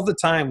 All the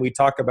time we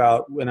talk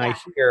about when I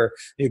hear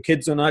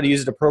kids don't know how to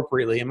use it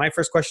appropriately. And my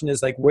first question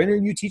is when are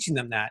you teaching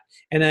them that?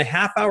 And a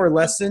half-hour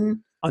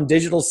lesson on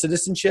digital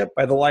citizenship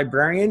by the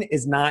librarian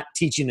is not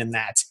teaching them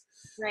that.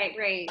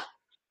 Right.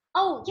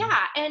 Oh,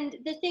 yeah. And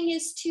the thing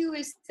is, too,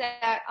 is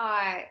that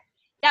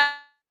that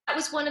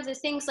was one of the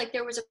things,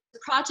 there was a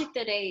project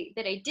that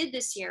I did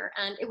this year,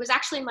 and it was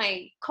actually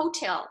my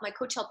coattail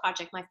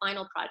project, my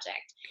final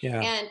project. Yeah.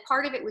 And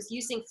part of it was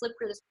using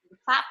Flipgrid as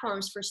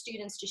platforms for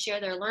students to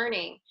share their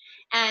learning.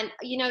 And,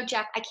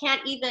 Jeff, I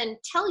can't even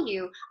tell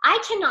you, I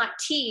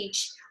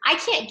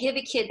can't give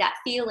a kid that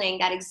feeling,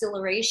 that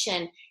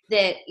exhilaration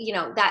that,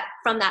 that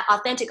from that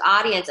authentic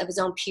audience of his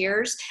own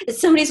peers, that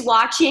somebody's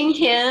watching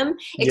him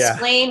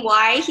explain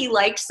why he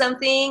liked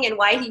something and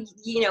why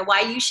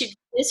why you should do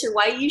this or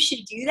why you should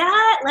do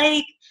that.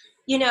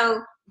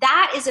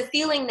 That is a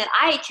feeling that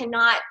I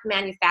cannot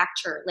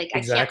manufacture.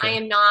 I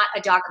am not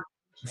a doctor.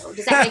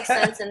 Does that make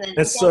sense? And then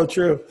that's so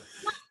true.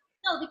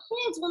 No, the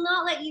kids will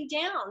not let you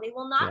down. They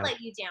will not let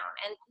you down,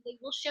 and they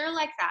will share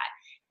like that.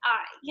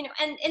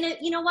 And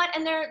you know what?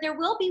 And there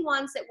will be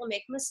ones that will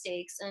make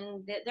mistakes,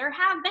 and there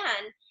have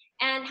been.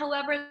 And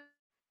however,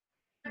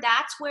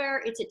 that's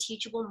where it's a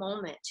teachable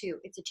moment too.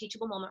 It's a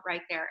teachable moment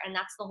right there, and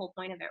that's the whole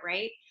point of it,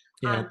 right?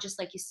 Yeah. Just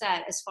like you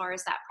said, as far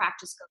as that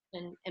practice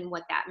goes and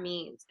what that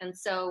means. And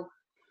so,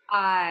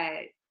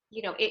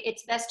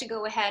 it's best to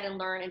go ahead and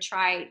learn and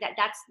try that.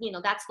 That's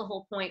the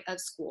whole point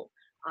of school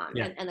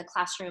and the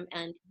classroom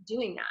and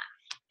doing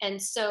that.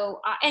 And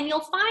so, and you'll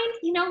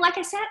find, like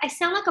I said, I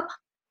sound like a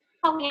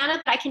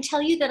Pollyanna, but I can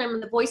tell you that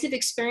I'm the voice of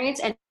experience,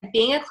 and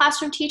being a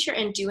classroom teacher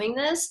and doing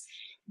this,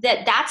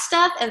 that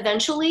stuff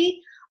eventually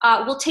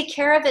will take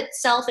care of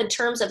itself in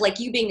terms of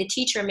you being the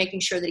teacher and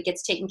making sure that it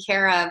gets taken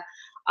care of.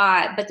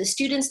 But the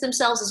students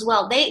themselves as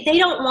well, they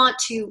don't want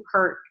to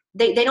hurt.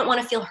 They don't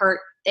want to feel hurt.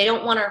 They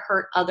don't want to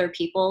hurt other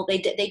people.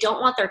 They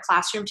don't want their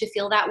classroom to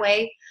feel that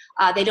way.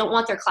 They don't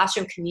want their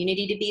classroom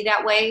community to be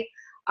that way.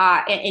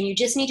 And you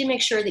just need to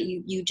make sure that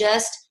you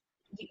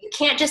you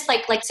can't just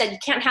like I said, you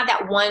can't have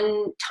that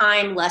one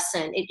time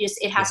lesson.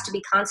 It has to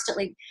be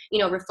constantly,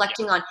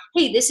 reflecting on,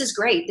 hey, this is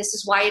great. This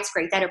is why it's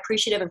great. That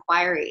appreciative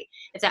inquiry,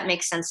 if that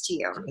makes sense to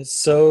you. It's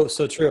so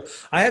true.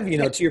 I have,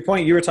 to your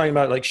point, you were talking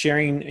about like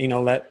sharing,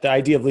 that the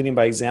idea of leading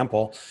by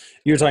example.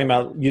 You were talking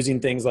about using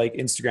things like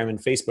Instagram and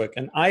Facebook.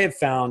 And I have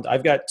found,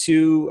 I've got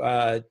two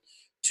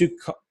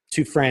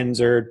friends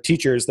or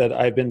teachers that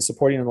I've been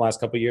supporting in the last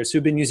couple of years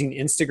who've been using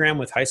Instagram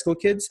with high school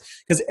kids,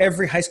 because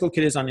every high school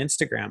kid is on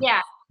Instagram.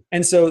 Yeah.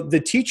 And so the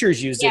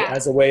teachers used it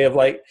as a way of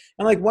like,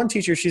 and like one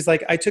teacher, she's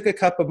like, I took a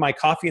cup of my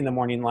coffee in the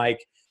morning,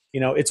 like,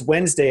 it's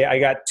Wednesday, I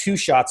got 2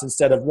 shots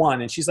instead of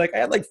 1. And she's like, I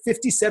had like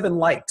 57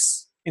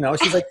 likes,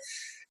 she's like,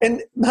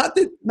 and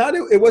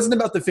it wasn't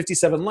about the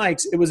 57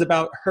 likes. It was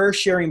about her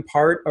sharing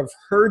part of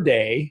her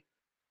day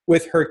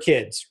with her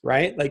kids,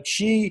 right? Like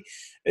she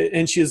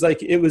was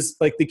like, it was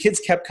like the kids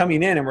kept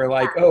coming in and we're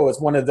like, oh, it's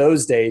one of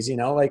those days,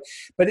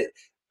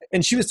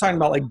 and she was talking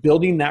about like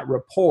building that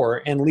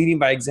rapport and leading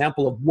by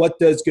example of what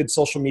does good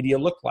social media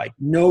look like.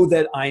 Know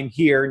that I'm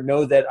here,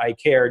 know that I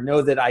care,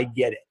 know that I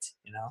get it,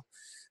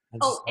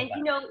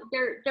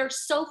 they're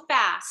so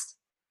fast.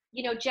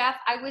 Jeff,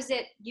 I was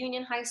at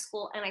Union High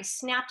School and I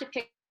snapped a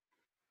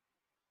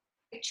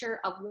picture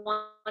of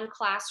one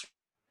classroom.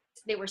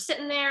 They were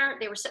sitting there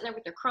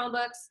with their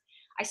Chromebooks.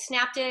 I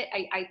snapped it.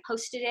 I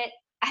posted it.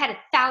 I had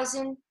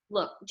 1,000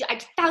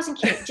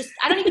 kids. Just,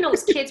 I don't even know it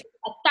was kids.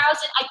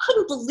 1,000. I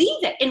couldn't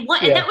believe it. And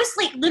that was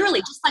like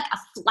literally just like a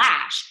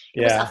flash.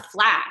 It was a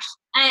flash.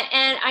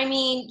 And I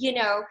mean,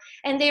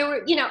 and they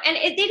were, and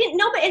they didn't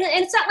know, but and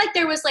it's not like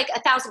there was like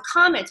 1,000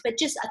 comments, but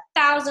just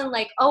 1,000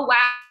 like, oh wow,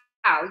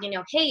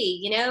 hey,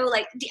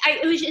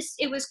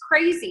 it was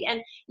crazy.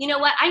 And you know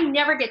what? I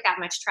never get that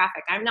much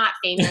traffic. I'm not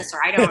famous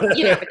or I don't,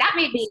 but that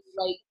made me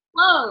like,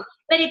 whoa.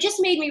 But it just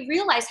made me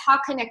realize how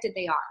connected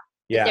they are.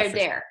 Yeah, they're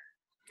there.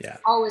 Yeah.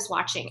 Always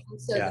watching.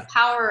 And so the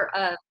power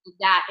of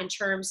that in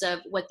terms of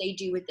what they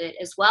do with it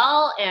as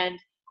well and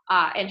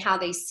how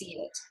they see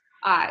it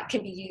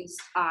can be used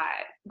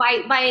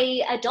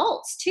by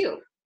adults too.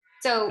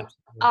 So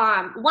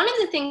one of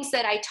the things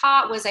that I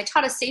taught a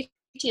safety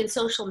and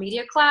social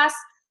media class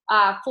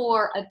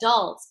for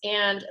adults.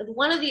 And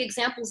one of the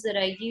examples that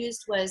I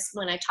used was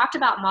when I talked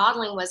about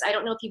modeling was, I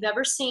don't know if you've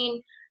ever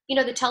seen,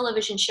 the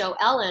television show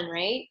Ellen,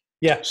 right?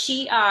 Yeah.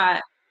 She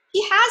has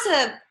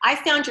a I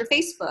Found Your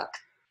Facebook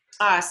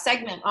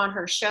segment on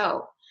her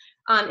show.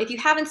 If you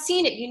haven't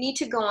seen it, you need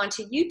to go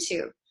onto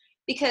YouTube,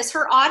 because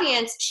her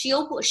audience, she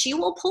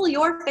will pull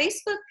your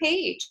Facebook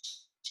page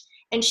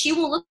and she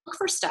will look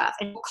for stuff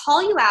and will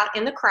call you out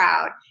in the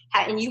crowd,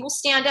 and you will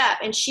stand up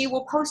and she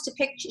will post a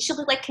picture. She'll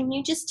be like, can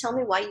you just tell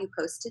me why you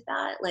posted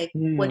that? Like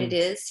what it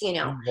is,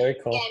 Very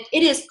cool. And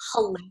it is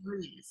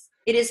hilarious.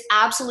 It is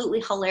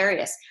absolutely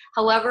hilarious.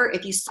 However,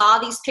 if you saw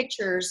these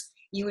pictures,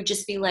 you would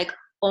just be like,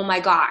 oh my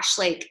gosh.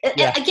 Like,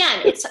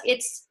 again, it's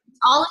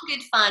all in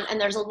good fun and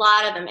there's a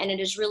lot of them and it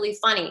is really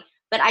funny.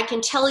 But I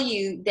can tell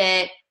you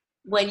that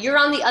when you're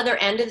on the other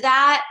end of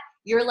that,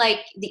 you're like,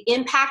 the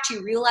impact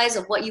you realize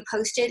of what you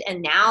posted,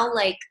 and now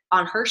like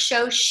on her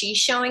show, she's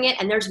showing it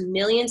and there's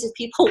millions of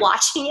people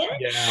watching it.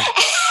 Yeah.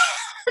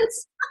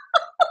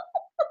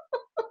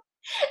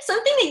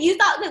 Something that you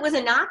thought that was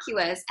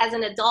innocuous as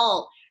an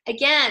adult,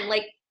 again,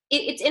 like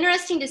it's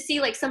interesting to see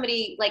like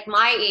somebody like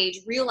my age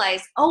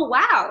realize, oh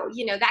wow,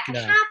 that can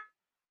happen.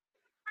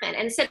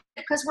 And so,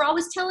 because we're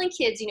always telling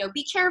kids,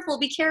 be careful.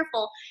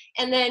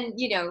 And then,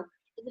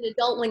 as an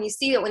adult, when you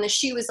see it, when the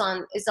shoe is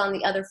on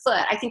the other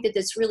foot, I think that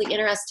it's really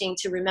interesting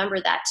to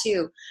remember that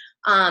too.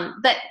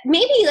 But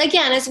maybe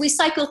again, as we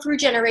cycle through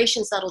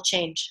generations, that'll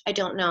change. I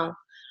don't know.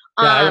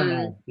 I don't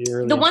know.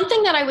 The one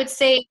thing that I would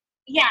say,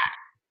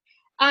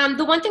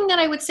 the one thing that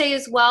I would say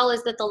as well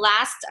is that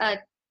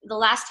the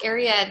last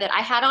area that I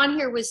had on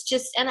here was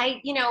just, and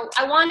I know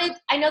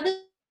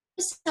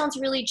this sounds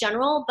really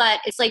general, but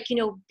it's like,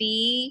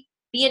 be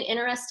an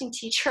interesting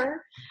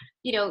teacher,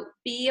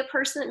 be a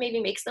person that maybe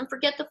makes them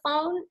forget the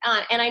phone.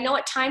 And I know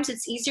at times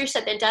it's easier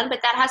said than done,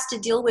 but that has to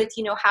deal with,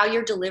 how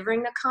you're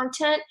delivering the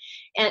content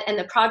and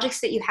the projects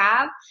that you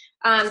have.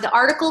 The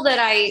article that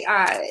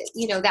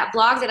that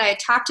blog that I had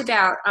talked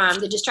about,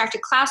 The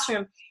Distracted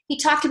Classroom, he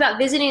talked about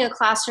visiting a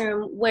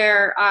classroom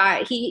where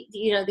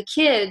the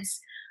kids,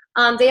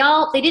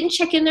 they didn't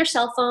check in their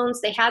cell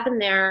phones. They had them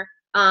there.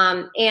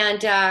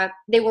 And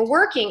they were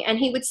working, and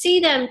he would see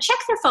them check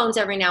their phones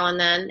every now and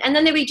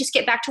then they would just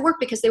get back to work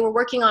because they were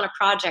working on a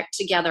project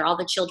together. All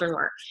the children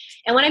were.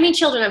 And when I mean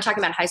children, I'm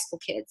talking about high school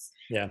kids.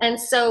 Yeah. And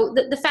so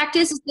the fact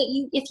is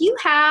that if you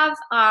have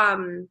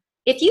a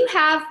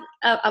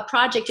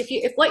project,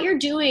 if what you're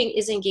doing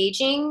is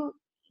engaging,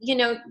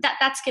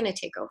 that's going to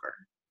take over.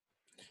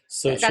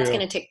 So that's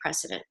going to take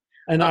precedent.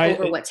 And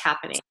over what's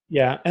happening.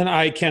 Yeah. And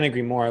I can't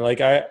agree more.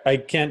 Like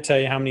I can't tell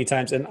you how many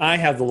times, and I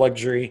have the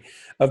luxury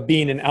of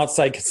being an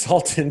outside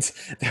consultant,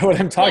 that when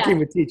I'm talking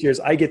with teachers,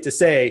 I get to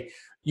say,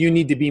 you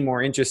need to be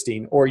more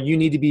interesting, or you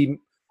need to be,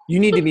 You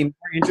need to be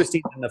more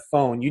interesting than the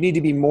phone. You need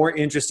to be more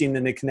interesting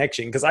than the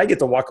connection, because I get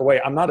to walk away.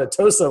 I'm not a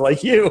TOSA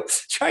like you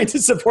trying to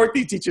support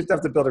these teachers to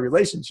have to build a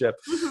relationship.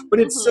 But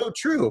it's so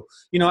true.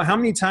 You know, how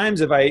many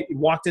times have I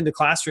walked into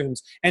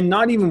classrooms, and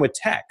not even with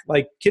tech,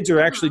 like kids are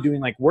actually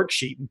doing like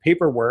worksheet and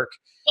paperwork.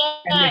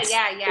 And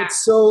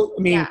it's so,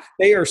 I mean,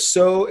 they are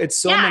so, it's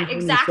so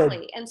exactly.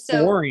 So and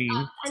so boring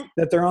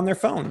that they're on their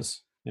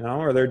phones, you know,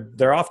 or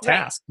they're off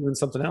task doing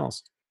something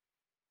else.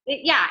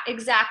 Yeah,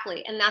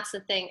 exactly. And that's the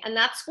thing. And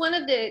that's one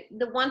of the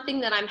one thing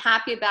that I'm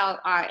happy about,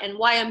 and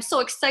why I'm so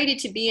excited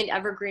to be in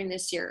Evergreen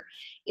this year,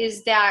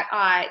 is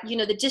that, you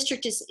know, the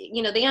district is,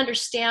 you know, they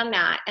understand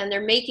that, and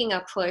they're making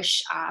a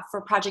push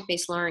for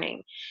project-based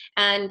learning.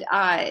 And,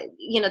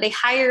 you know, they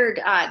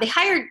hired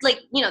like,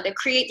 you know, they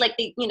create like,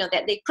 they, you know,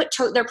 that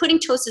they're putting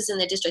TOSAs in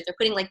the district. They're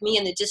putting like me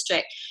in the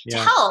district to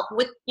help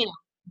with, you know,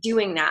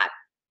 doing that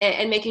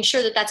and making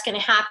sure that that's going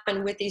to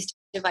happen with these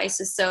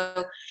devices.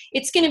 So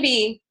it's going to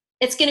be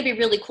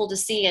really cool to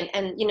see.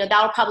 And, you know,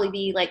 that'll probably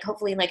be like,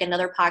 hopefully like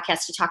another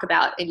podcast to talk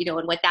about, you know,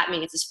 and what that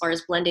means as far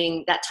as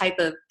blending that type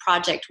of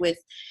project with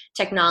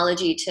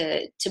technology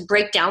to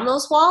break down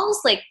those walls,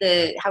 like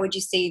how would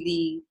you say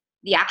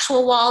the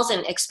actual walls,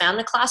 and expand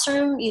the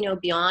classroom, you know,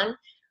 beyond.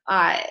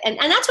 And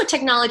that's what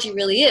technology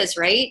really is,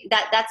 right?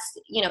 That's,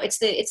 you know, it's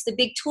the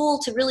big tool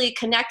to really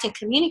connect and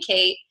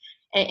communicate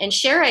and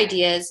share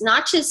ideas,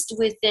 not just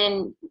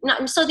within,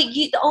 so that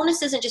the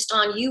onus isn't just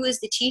on you as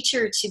the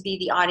teacher to be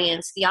the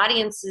audience. The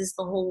audience is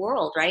the whole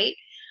world, right?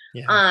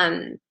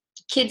 Yeah.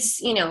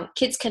 Kids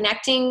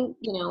connecting,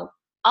 you know,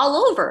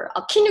 all over.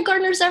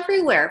 Kindergartners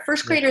everywhere,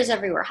 first graders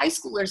everywhere, high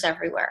schoolers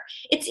everywhere.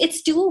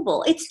 It's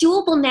doable. It's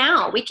doable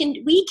now. We can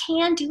do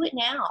it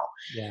now.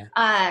 Yeah.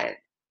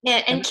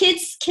 And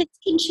kids can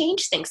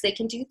change things. They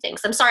can do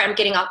things. I'm sorry,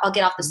 I'll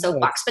get off the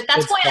soapbox, but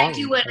that's why I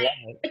do what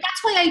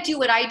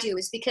I do,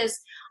 is because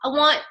I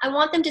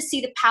want them to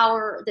see the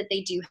power that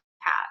they do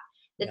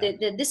have.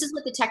 That this is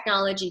what the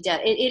technology does.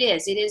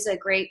 It is a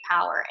great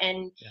power,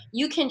 and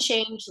you can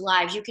change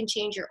lives. You can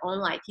change your own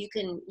life. You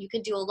can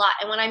do a lot.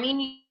 And when I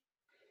mean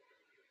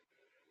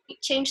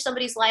change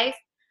somebody's life,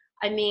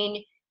 I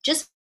mean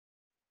just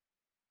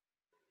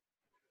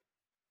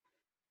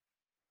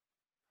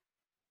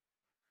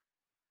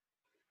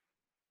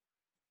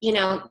you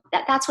know,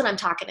 that's what I'm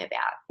talking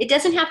about. It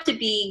doesn't have to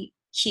be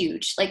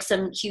huge, like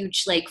some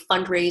huge like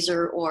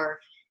fundraiser or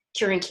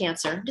curing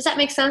cancer. Does that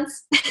make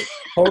sense?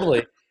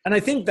 Totally. And I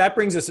think that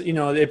brings us, you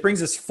know, it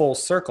brings us full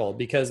circle,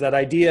 because that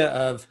idea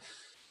of,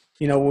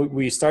 you know,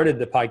 we started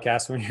the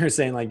podcast when you were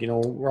saying like, you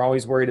know, we're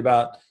always worried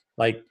about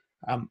like,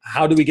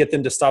 how do we get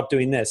them to stop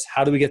doing this?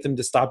 How do we get them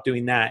to stop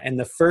doing that? And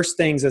the first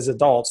things as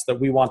adults that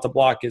we want to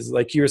block is,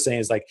 like you were saying,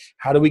 is like,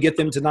 how do we get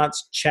them to not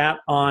chat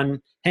on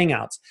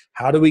Hangouts?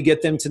 How do we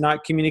get them to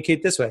not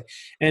communicate this way?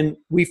 And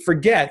we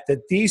forget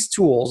that these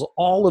tools,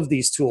 all of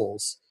these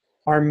tools,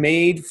 are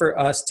made for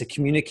us to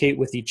communicate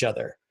with each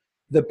other.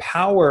 The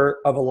power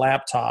of a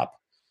laptop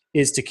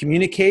is to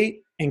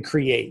communicate and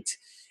create.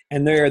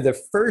 And they're the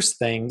first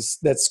things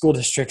that school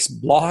districts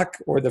block,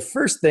 or the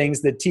first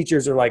things that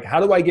teachers are like,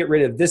 how do I get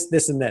rid of this,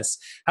 this, and this?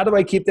 How do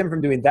I keep them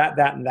from doing that,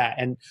 that, and that?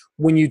 And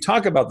when you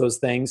talk about those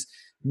things,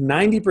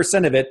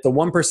 90% of it, the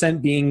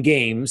 1% being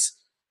games,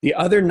 the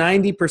other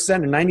 90% or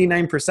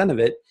 99% of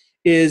it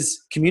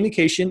is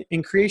communication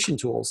and creation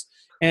tools.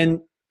 And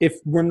if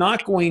we're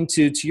not going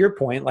to your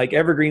point, like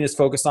Evergreen is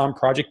focused on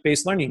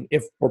project-based learning,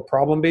 or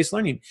problem-based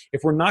learning,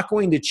 if we're not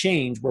going to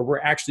change where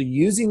we're actually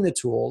using the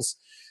tools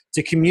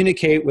to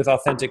communicate with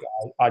authentic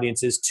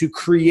audiences, to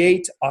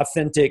create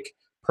authentic,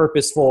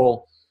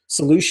 purposeful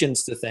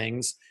solutions to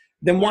things,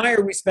 then why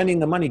are we spending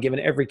the money giving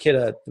every kid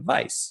a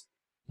device?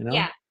 You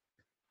know?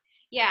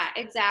 Yeah,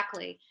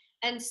 exactly.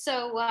 And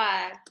so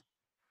I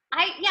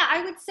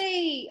would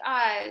say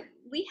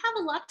we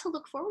have a lot to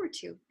look forward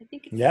to. I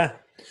think.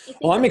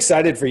 Well, I'm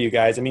excited for you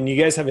guys. I mean,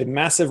 you guys have a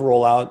massive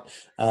rollout.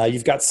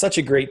 You've got such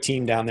a great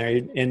team down there,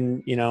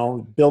 in, you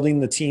know, building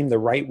the team the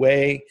right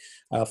way,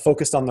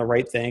 focused on the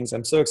right things.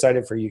 I'm so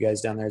excited for you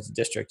guys down there as a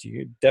district.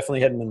 You're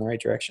definitely heading in the right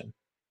direction.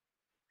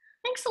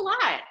 Thanks a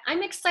lot.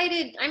 I'm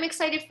excited. I'm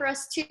excited for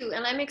us too.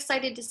 And I'm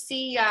excited to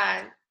see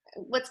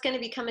what's going to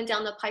be coming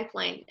down the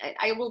pipeline.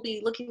 I will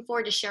be looking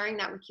forward to sharing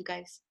that with you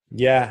guys.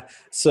 Yeah,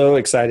 so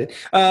excited.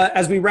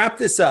 As we wrap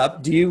this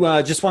up, do you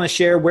just want to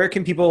share, where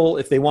can people,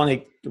 if they want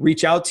to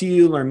reach out to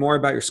you, learn more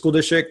about your school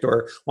district,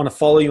 or want to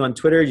follow you on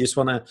Twitter, you just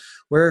want to,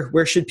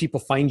 where should people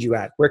find you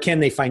at? Where can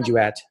they find you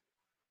at?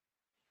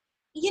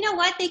 You know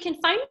what? They can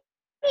find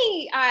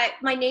me.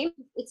 My name,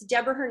 it's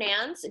Deborah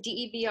Hernanz,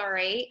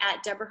 DEBRA,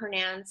 at Deborah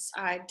Hernanz.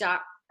 I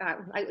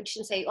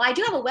shouldn't say, well, I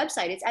do have a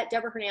website. It's at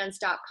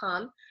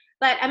deborahhernanz.com.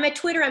 But on my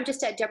Twitter, I'm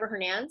just at Deborah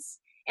Hernanz.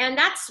 And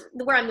that's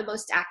where I'm the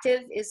most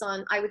active, is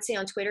on, I would say,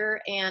 on Twitter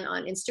and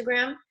on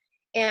Instagram.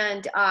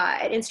 And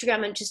at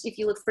Instagram, and just if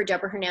you look for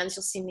Deborah Hernanz,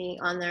 you'll see me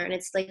on there. And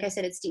it's, like I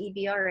said, it's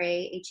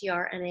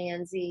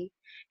DEBRAHERNANZ.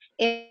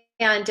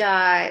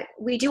 And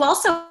we do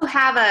also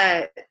have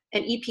an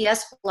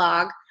EPS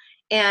blog.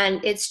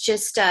 And it's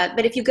just,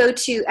 but if you go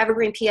to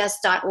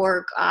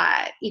evergreenps.org,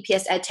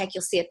 EPS EdTech,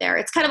 you'll see it there.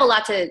 It's kind of a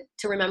lot to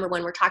remember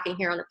when we're talking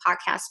here on the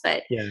podcast,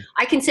 but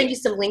I can send you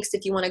some links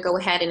if you want to go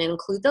ahead and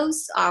include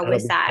those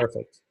with that.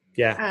 Perfect.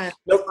 Yeah.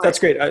 Nope, that's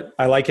great.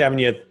 I like having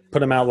you put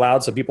them out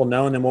loud so people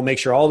know, and then we'll make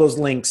sure all those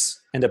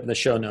links end up in the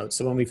show notes.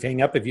 So when we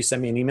hang up, if you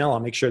send me an email, I'll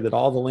make sure that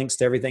all the links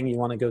to everything you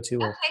want to go to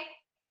will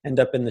end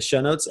up in the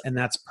show notes, and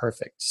that's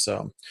perfect.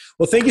 So,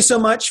 well, thank you so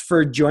much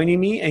for joining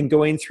me and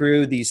going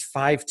through these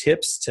 5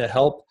 tips to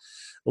help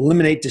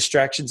eliminate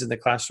distractions in the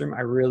classroom.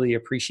 I really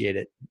appreciate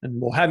it.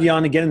 And we'll have you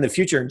on again in the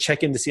future and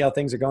check in to see how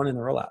things are going in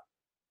the rollout.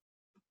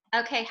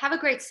 Okay. Have a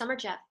great summer,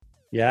 Jeff.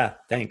 Yeah.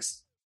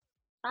 Thanks.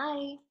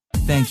 Bye.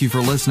 Thank you for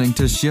listening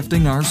to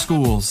Shifting Our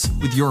Schools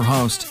with your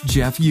host,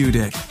 Jeff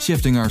Udick.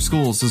 Shifting Our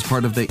Schools is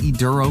part of the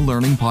Eduro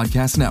Learning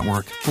Podcast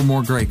Network. For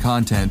more great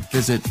content,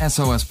 visit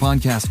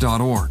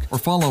sospodcast.org or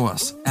follow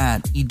us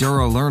at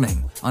Eduro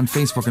Learning on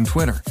Facebook and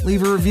Twitter.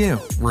 Leave a review,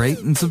 rate,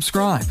 and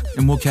subscribe,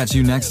 and we'll catch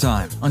you next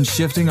time on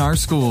Shifting Our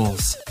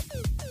Schools.